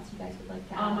anything else you guys would like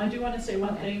to add? I do want to say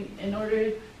one thing.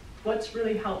 What's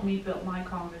really helped me build my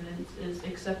confidence is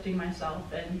accepting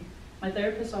myself. And my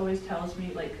therapist always tells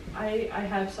me, like, I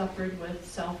have suffered with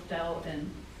self-doubt and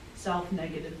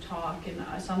self-negative talk, and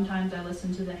sometimes I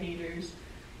listen to the haters,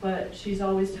 but she's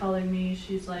always telling me,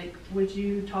 she's like, would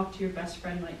you talk to your best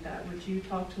friend like that? Would you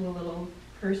talk to a little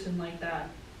person like that?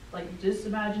 Like, just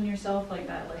imagine yourself like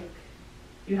that. Like,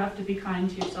 you have to be kind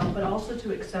to yourself, but also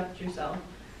to accept yourself,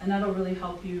 and that'll really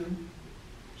help you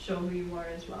show who you are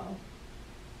as well.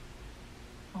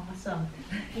 Awesome.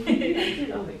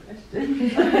 Answered all my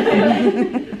questions.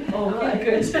 Oh, okay,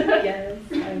 good. Yes,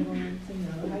 I wanted to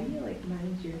know, how do you like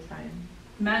manage your time?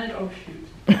 Oh shoot.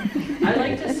 I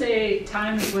like to say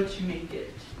time is what you make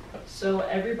it. So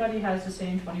everybody has the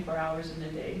same 24 hours in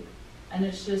a day, and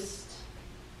it's just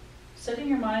setting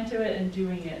your mind to it and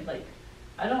doing it. Like,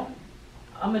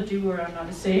 I'm a doer, I'm not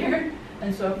a sayer.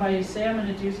 And so if I say I'm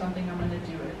gonna do something, I'm gonna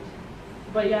do it.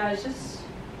 But yeah, it's just,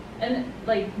 and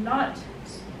like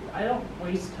I don't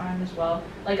waste time as well.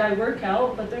 Like, I work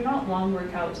out, but they're not long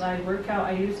workouts.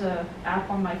 I use a app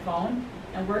on my phone,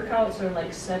 and workouts are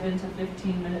like 7 to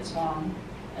 15 minutes long.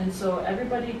 And so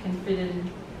everybody can fit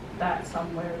in that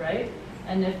somewhere, right?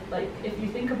 And if you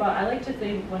think about, I like to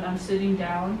think when I'm sitting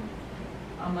down,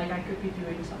 I'm like, I could be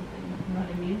doing something, you know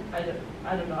what I mean?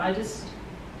 I don't know, I just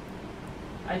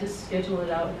schedule it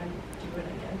out and I do it,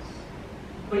 I guess.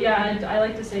 But yeah, I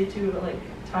like to say too, like,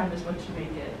 time is what you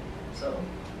make it. So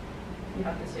you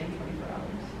have the same 24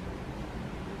 hours.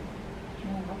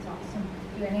 Oh, that's awesome.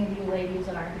 Do any of you ladies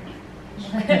are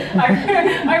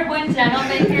our one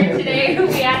gentleman here today?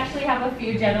 We actually have a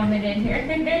few gentlemen in here.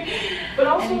 But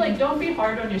also, like, don't be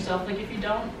hard on yourself. Like, if you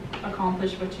don't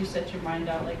accomplish what you set your mind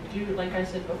out, like I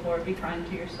said before, be kind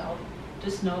to yourself.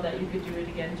 Just know that you could do it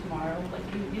again tomorrow. Like,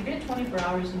 you get 24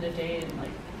 hours in a day, and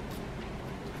like,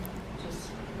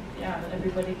 just, yeah,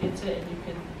 everybody gets it, and you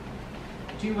can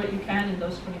do what you can in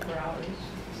those 24 hours.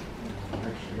 I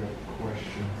actually got a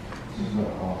question. This is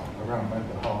around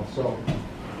mental health. So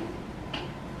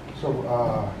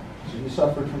So you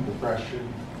suffered from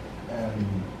depression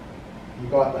and you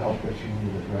got the help that you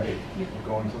needed, right? Yeah.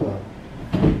 Going to the,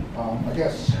 I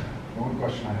guess the one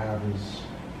question I have is,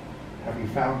 have you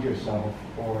found yourself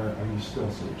or are you still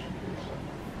searching for yourself?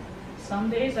 Some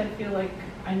days I feel like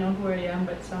I know who I am,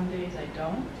 but some days I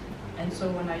don't. And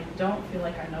so when I don't feel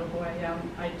like I know who I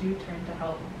am, I do turn to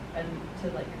help and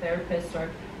to like therapists or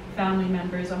family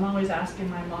members. I'm always asking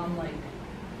my mom, like,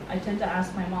 I tend to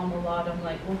ask my mom a lot. I'm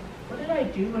like, well, what did I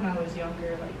do when I was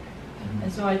younger? Like,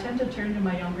 and so I tend to turn to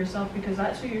my younger self because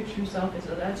that's who your true self is.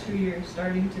 So that's who you're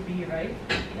starting to be, right?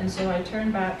 And so I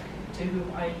turn back to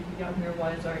who I younger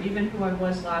was, or even who I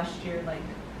was last year. Like,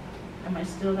 am I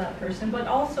still that person? But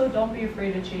also, don't be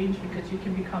afraid of change because you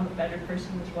can become a better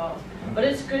person as well. But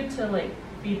it's good to like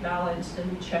be balanced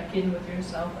and check in with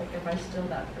yourself. Like, am I still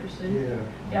that person? Yeah.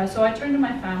 Yeah. So I turn to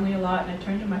my family a lot, and I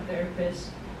turn to my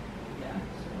therapist. Yeah.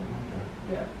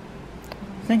 So, yeah.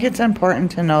 I think it's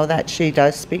important to know that she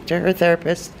does speak to her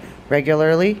therapist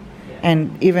regularly. Yeah.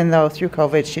 And even though through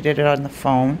COVID she did it on the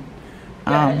phone.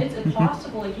 Yeah, it's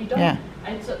impossible. Like, you don't. Yeah.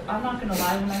 I'm not gonna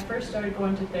lie. When I first started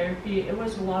going to therapy, it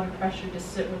was a lot of pressure to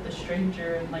sit with a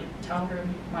stranger and like tell her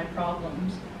my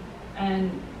problems.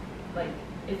 And like,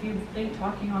 if you think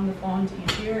talking on the phone's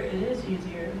easier, it is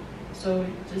easier. So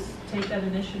just take that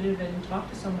initiative and talk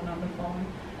to someone on the phone.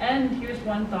 And here's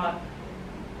one thought: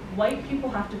 white people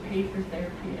have to pay for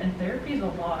therapy, and therapy is a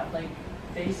lot. Like,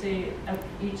 they say at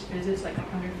each visit's like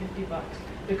 $150.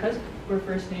 Because we're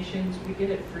First Nations, we get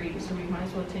it free, so we might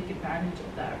as well take advantage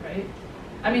of that, right?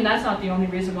 I mean, that's not the only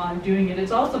reason why I'm doing it.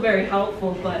 It's also very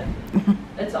helpful, but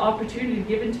it's an opportunity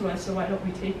given to us, so why don't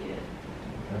we take it?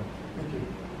 Okay. Thank you.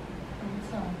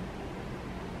 So,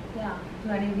 yeah.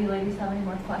 Do any of you ladies have any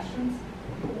more questions?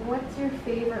 What's your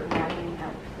favorite riding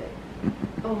outfit?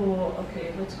 Oh,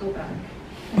 okay, let's go back.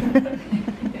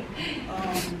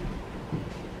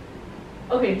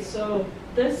 Okay, so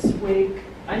this wig,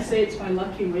 I say it's my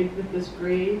lucky wig with this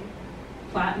gray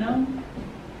platinum,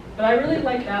 but I really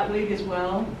like that wig as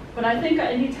well. But I think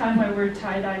anytime I wear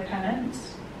tie-dye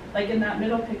pants, like in that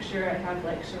middle picture I have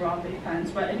like serape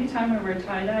pants, but anytime I wear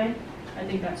tie-dye, I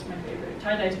think that's my favorite.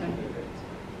 Tie-dye is my favorite.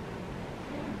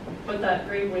 But that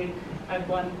gray wig, I've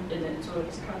won in it, so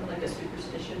it's kind of like a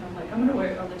superstition. I'm like, I'm gonna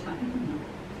wear it all the time.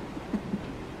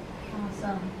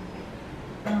 Awesome.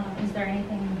 Is there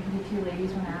anything you two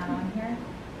ladies want to add on here?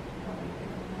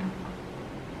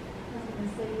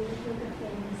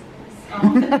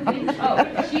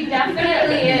 Oh, she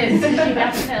definitely is. She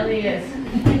definitely is.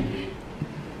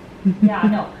 Yeah,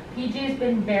 no. PJ's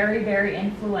been very, very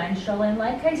influential. And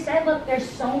like I said, look, there's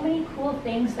so many cool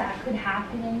things that could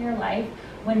happen in your life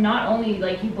when not only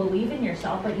like you believe in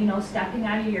yourself, but you know, stepping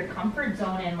out of your comfort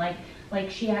zone. And like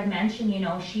she had mentioned, you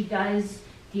know, she does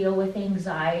deal with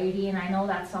anxiety, and I know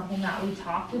that's something that we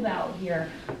talked about here.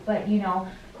 But you know,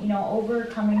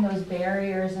 overcoming those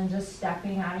barriers and just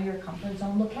stepping out of your comfort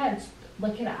zone. Look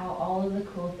at all of the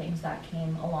cool things that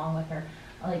came along with her.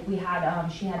 Like we had,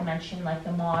 she had mentioned like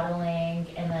the modeling,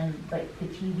 and then like the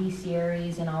TV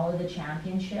series and all of the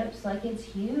championships. Like, it's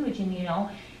huge, and you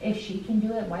know, if she can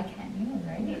do it, why can't you,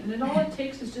 right? And all it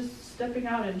takes is just stepping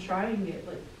out and trying it.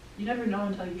 Like, you never know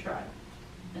until you try.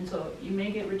 And so you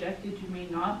may get rejected, you may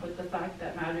not, but the fact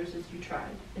that matters is you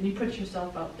tried and you put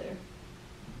yourself out there.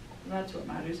 And that's what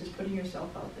matters, is putting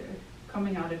yourself out there,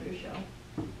 coming out of your shell.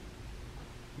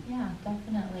 Yeah,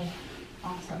 definitely.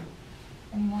 Awesome.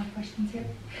 Any more questions here?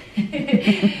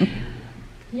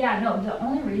 Yeah, no, the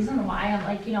only reason why I'm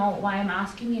like, you know, why I'm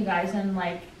asking you guys, and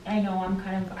like, I know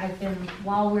I've been,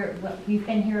 we've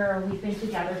been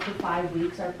together for 5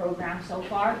 weeks, our program so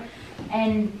far,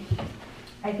 and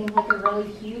I think like a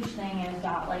really huge thing is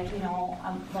that, like, you know,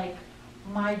 like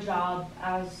my job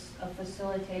as a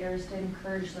facilitator is to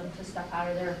encourage them to step out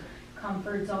of their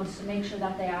comfort zones, to make sure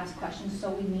that they ask questions, so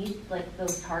we meet like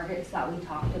those targets that we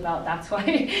talked about. That's why,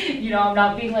 you know, I'm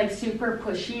not being like super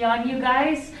pushy on you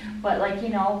guys, but like, you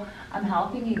know, I'm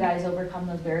helping you guys overcome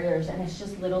those barriers, and it's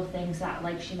just little things that,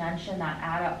 like she mentioned, that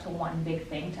add up to one big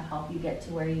thing to help you get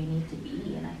to where you need to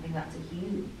be. And I think that's a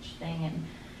huge thing. And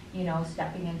you know,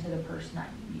 stepping into the person that,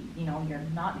 you know, you're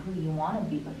not who you want to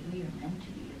be, but who you're meant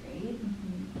to be, right?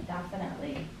 Mm-hmm.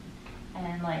 Definitely.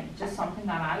 And like, just something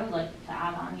that I would like to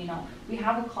add on, you know, we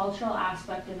have a cultural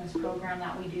aspect in this program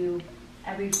that we do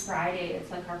every Friday. It's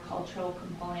like our cultural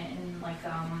component, and like,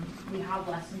 we have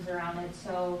lessons around it.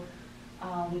 So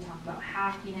we talk about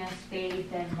happiness,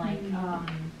 faith, and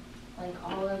like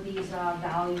all of these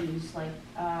values, like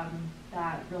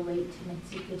that relate to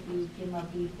Mitsikapik and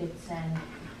Mabifits,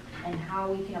 and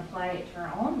how we can apply it to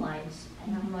our own lives.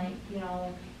 And I'm like, you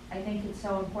know, I think it's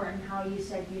so important how you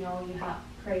said, you know, you have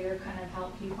prayer kind of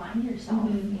helped you find yourself,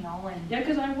 Mhm. you know, and Yeah,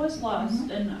 because I was lost,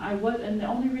 Mhm. and the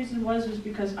only reason was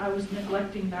because I was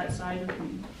neglecting that side of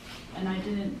me, and I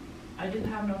didn't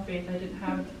have no faith.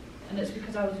 And it's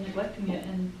because I was neglecting it.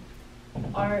 And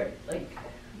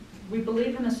we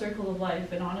believe in a circle of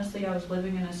life, and honestly, I was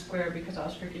living in a square because I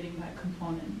was forgetting that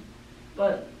component.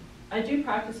 But I do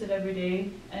practice it every day,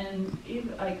 and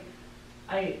even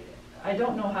I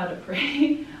don't know how to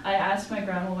pray. I asked my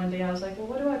grandma one day, I was like, well,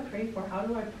 what do I pray for? How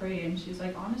do I pray? And she's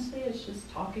like, honestly, it's just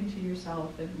talking to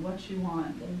yourself and what you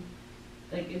want. And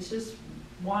like, it's just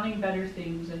wanting better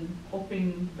things and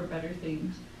hoping for better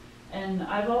things. And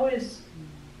I've always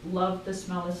loved the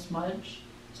smell of smudge.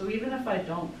 So even if I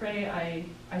don't pray,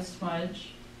 I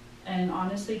smudge. And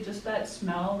honestly, just that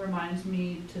smell reminds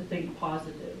me to think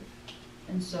positive.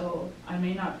 And so I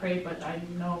may not pray, but I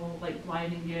know, like,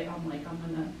 lighting it,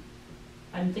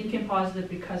 I'm thinking positive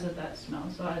because of that smell.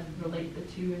 So I relate the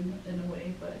two in a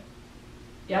way. But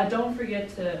yeah, don't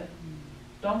forget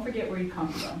where you come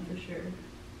from, for sure.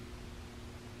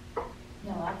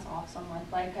 no, that's awesome.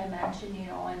 Like I mentioned, you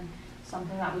know, and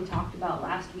something that we talked about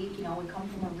last week, you know, we come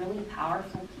from a really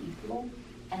powerful people,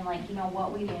 and like, you know,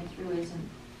 what we've been through isn't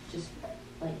just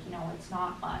like, you know, it's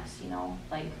not us, you know,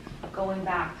 like going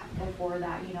back before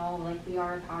that, you know, like we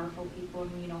are powerful people,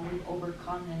 and, you know, we've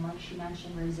overcome, and like she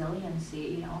mentioned, resiliency,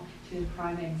 you know, she was a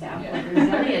prime example of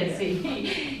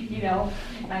resiliency, you know,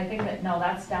 and I think that, no,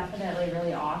 that's definitely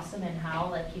really awesome, and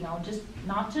how, like, you know, just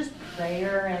not just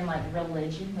prayer and like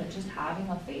religion, but just having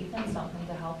a faith in something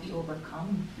to help you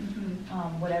overcome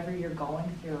whatever you're going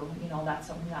through, you know, that's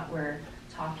something that we're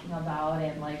talking about.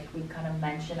 And like we kind of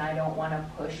mentioned, I don't want to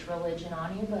push religion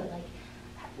on you, but like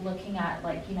looking at,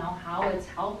 like, you know, how it's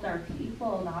helped our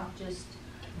people, not just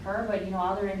her, but, you know,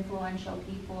 other influential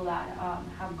people that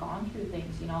have gone through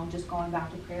things, you know, just going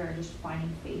back to prayer, just finding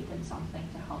faith in something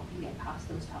to help you get past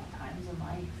those tough times in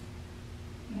life.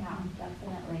 Yeah,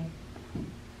 definitely.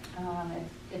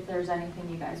 If there's anything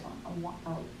you guys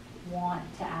want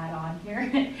to add on here,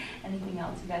 anything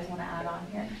else you guys want to add on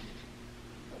here?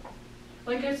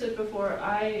 Like I said before,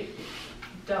 I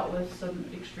dealt with some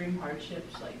extreme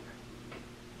hardships, like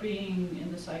being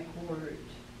in the psych ward,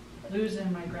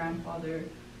 losing my grandfather.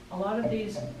 A lot of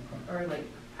these are like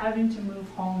having to move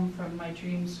home from my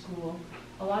dream school.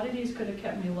 A lot of these could have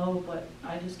kept me low, but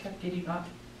I just kept getting up.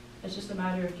 It's just a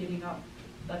matter of getting up.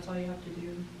 That's all you have to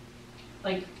do.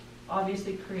 Like,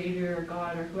 obviously Creator or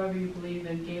God or whoever you believe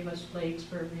in gave us legs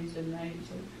for a reason, right?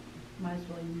 So might as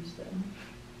well use them.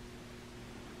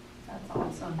 That's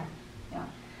awesome. Yeah.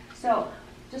 So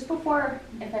just before,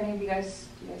 if any of do you guys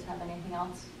have anything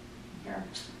else here?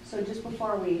 So just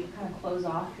before we kind of close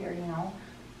off here, you know,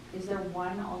 is there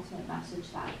one ultimate message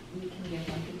that you can give,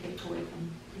 like, to take away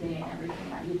from today and everything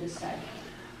that you just said?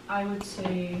 I would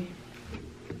say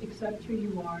accept who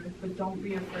you are, but don't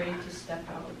be afraid to step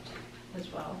out as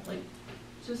well. Like,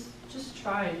 just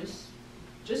try.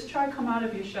 Just try, come out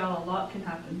of your shell. A lot can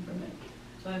happen from it.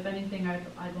 So if anything,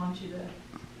 I'd want you to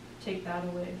take that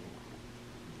away.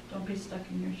 Don't be stuck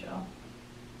in your shell.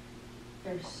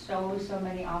 There's so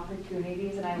many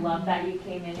opportunities, and I love that you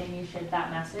came in and you shared that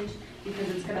message, because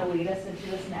it's going to lead us into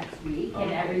this next week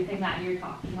and everything that you're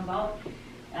talking about.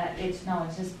 It's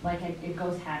just like it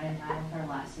goes hand in hand with our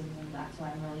lessons, and that's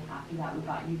why I'm really happy that we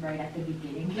got you right at the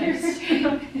beginning here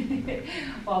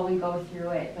while we go through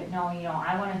it. But no, you know,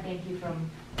 I want to thank you from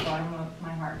the bottom of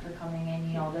my heart for coming in.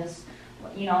 You know, this,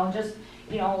 you know, just,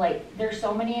 you know, like, there's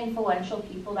so many influential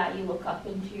people that you look up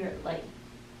to in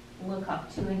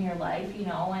your life, you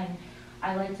know, and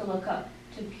I like to look up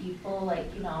to people,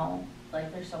 like, you know,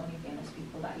 like, there's so many famous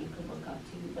people that you could look up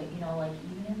to, but, you know, like,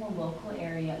 even in the local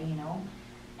area, you know,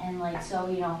 and like, so,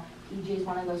 you know, PJ is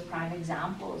one of those prime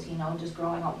examples, you know, just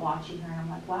growing up watching her, and I'm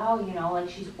like, wow, you know, like,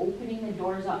 she's opening the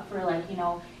doors up for, like, you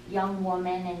know, young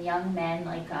women and young men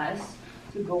like us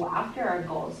to go after our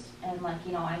goals, and like,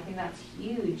 you know, I think that's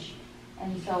huge.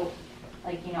 And so,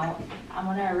 like, you know, I'm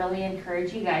gonna really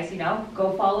encourage you guys, you know,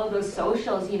 go follow those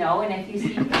socials, you know, and if you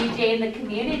see PJ in the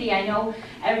community, I know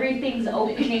everything's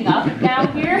opening up now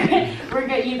here. We're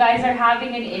good. You guys are having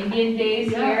an Indian Days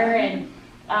here, and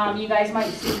you guys might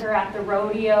see her at the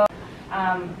rodeo.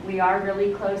 We are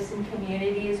really close in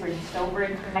communities. We're just over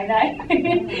in Canada.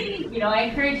 You know, I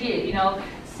encourage you, you know,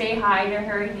 say hi to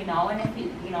her, you know, and if you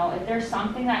know, if there's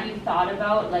something that you thought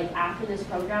about, like, after this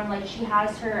program, like, she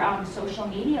has her social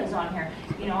medias on here,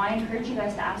 you know, I encourage you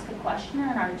guys to ask a question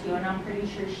or two, and I'm pretty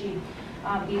sure she'd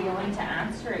be willing to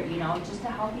answer it, you know, just to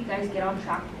help you guys get on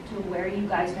track to where you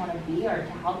guys want to be, or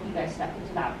to help you guys step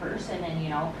into that person. And, you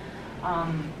know,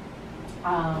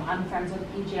 I'm friends with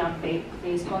PJ on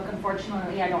Facebook.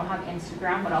 Unfortunately, I don't have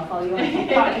Instagram, but I'll follow you on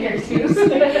TikTok here too.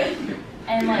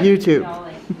 And like, YouTube. you know,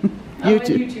 like,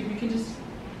 YouTube, you can just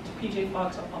PJ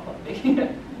Fox will pop up.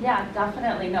 yeah,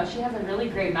 definitely. No, she has a really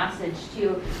great message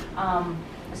too.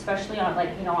 Especially on like,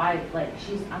 you know, I'm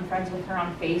friends with her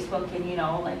on Facebook, and you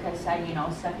know, like I said, you know,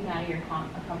 stepping out of your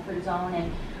comfort zone,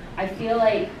 and I feel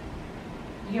like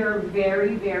you're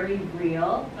very, very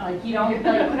real. Like, you don't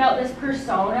like put out this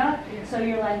persona, so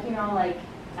you're like, you know, like,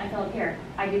 I felt here,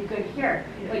 I did good here.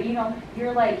 But you know,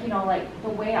 you're like, you know, like the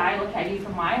way I look at you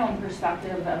from my own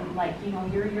perspective, I'm like, you know,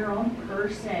 you're your own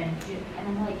person. And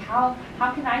I'm like, how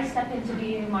can I step into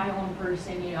being my own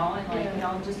person, you know? And like, you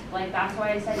know, just like, that's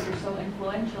why I said you're so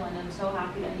influential, and I'm so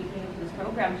happy that you came to this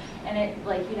program. And it,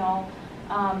 like, you know,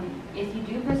 if you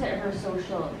do visit her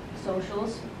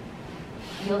socials,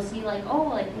 you'll see like, oh,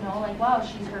 like, you know, like, wow,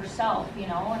 she's herself, you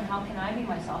know, and how can I be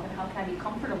myself, and how can I be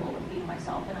comfortable with being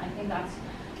myself? And I think that's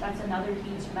another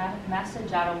huge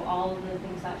message out of all of the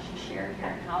things that she shared here,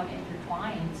 and how it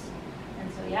intertwines.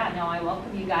 And so, yeah, no, I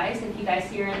welcome you guys. If you guys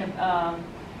here in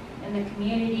the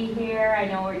community here, I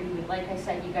know, like I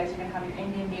said, you guys are gonna have your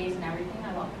Indian days and everything.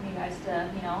 I welcome you guys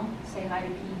to, you know, say hi to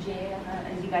PJ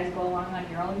as you guys go along on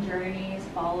your own journeys,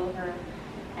 follow her.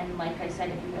 And like I said,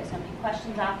 if you guys have any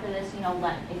questions after this, you know,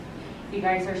 if you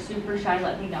guys are super shy,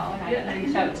 let me know, and I can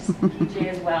reach out to PJ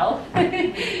as well.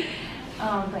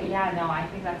 But yeah, no, I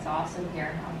think that's awesome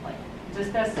here. I'm like,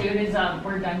 just as soon as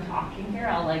we're done talking here,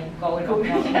 I'll like go and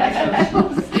open up my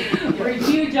socials. We're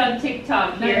huge on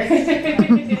TikTok here.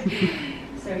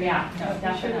 So yeah, no,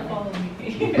 definitely. Follow me.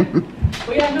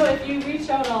 But yeah, no, if you reach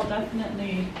out, I'll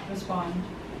definitely respond.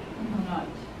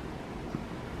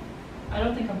 I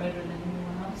don't think I'm better than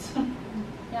anyone else.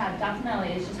 Yeah, definitely.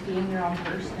 It's just being your own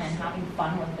person and having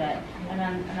fun with it. And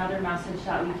then another message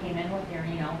that we came in with here,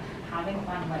 you know, having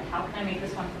fun. Like, how can I make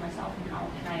this fun for myself, and how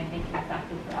can I make it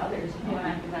effective for others? You know, and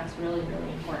I think that's really,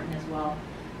 really important as well.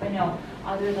 But no,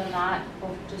 other than that,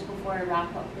 just before I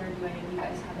wrap up here, do any of you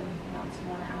guys have anything else you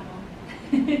want to add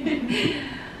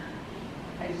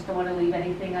on? I just don't want to leave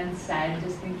anything unsaid,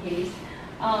 just in case.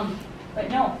 But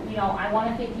no, you know, I want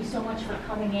to thank you so much for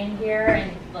coming in here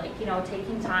and, like, you know,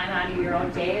 taking time out of your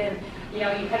own day. And, you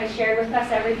know, you kind of shared with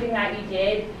us everything that you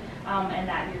did and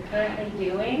that you're currently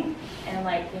doing. And,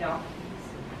 like, you know,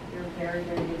 you're a very,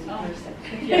 very busy person.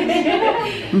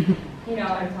 Yes. You know,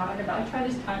 I'm talking about. I try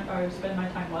to spend my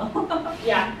time well.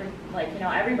 Yeah, like, you know,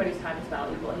 everybody's time is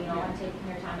valuable, you know, and taking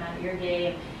your time out of your day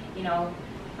and, you know,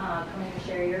 coming to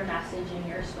share your message and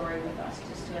your story with us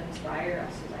just to inspire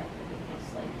us. I think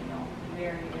it's, like, you know,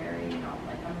 very, very, you know,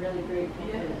 like, I'm really grateful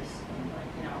for this. And,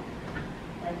 like, you know,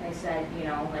 like I said, you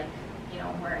know, like, you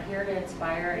know, we're here to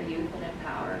inspire our youth and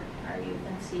empower our youth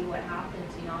and see what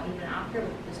happens, you know, even after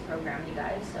this program, you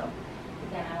guys. So,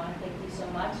 again, I want to thank you so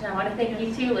much. And I want to thank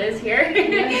you too, Liz, here.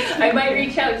 I might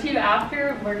reach out to you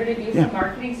after. We're going to do some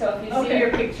marketing. So if you see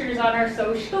your pictures on our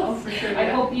socials, for sure, I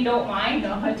hope you don't mind.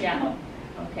 No, I don't.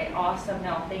 Okay, awesome.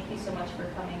 No, thank you so much for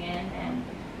coming in. And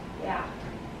yeah.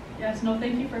 Yes, no,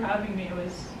 thank you for having me. It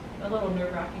was a little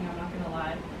nerve-wracking, I'm not going to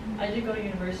lie. I did go to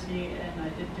university and I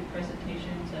did do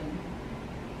presentations, and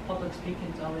public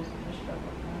speaking is always a struggle.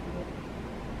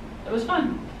 It was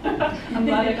fun. I'm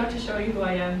glad I got to show you who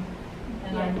I am,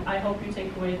 and I hope you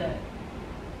take away that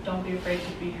don't be afraid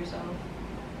to be yourself.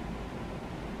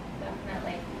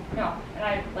 Definitely. No, and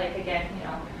I, like, again, you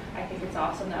know, I think it's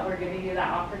awesome that we're giving you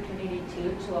that opportunity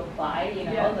too to apply, you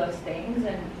know, those things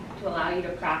and to allow you to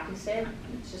practice it.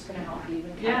 It's just going to help you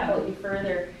even catapult you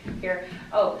further here.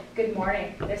 Oh, good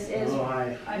morning. This is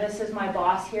this is my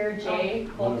boss here, Jay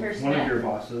Coulter Smith. One of your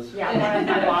bosses. Yeah, one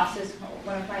of my bosses,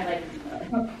 one of my, like,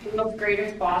 world's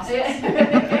greatest bosses.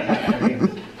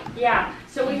 Yeah,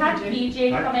 so we had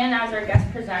PJ come in as our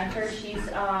guest presenter. She's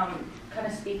kind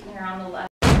of speaking around the left.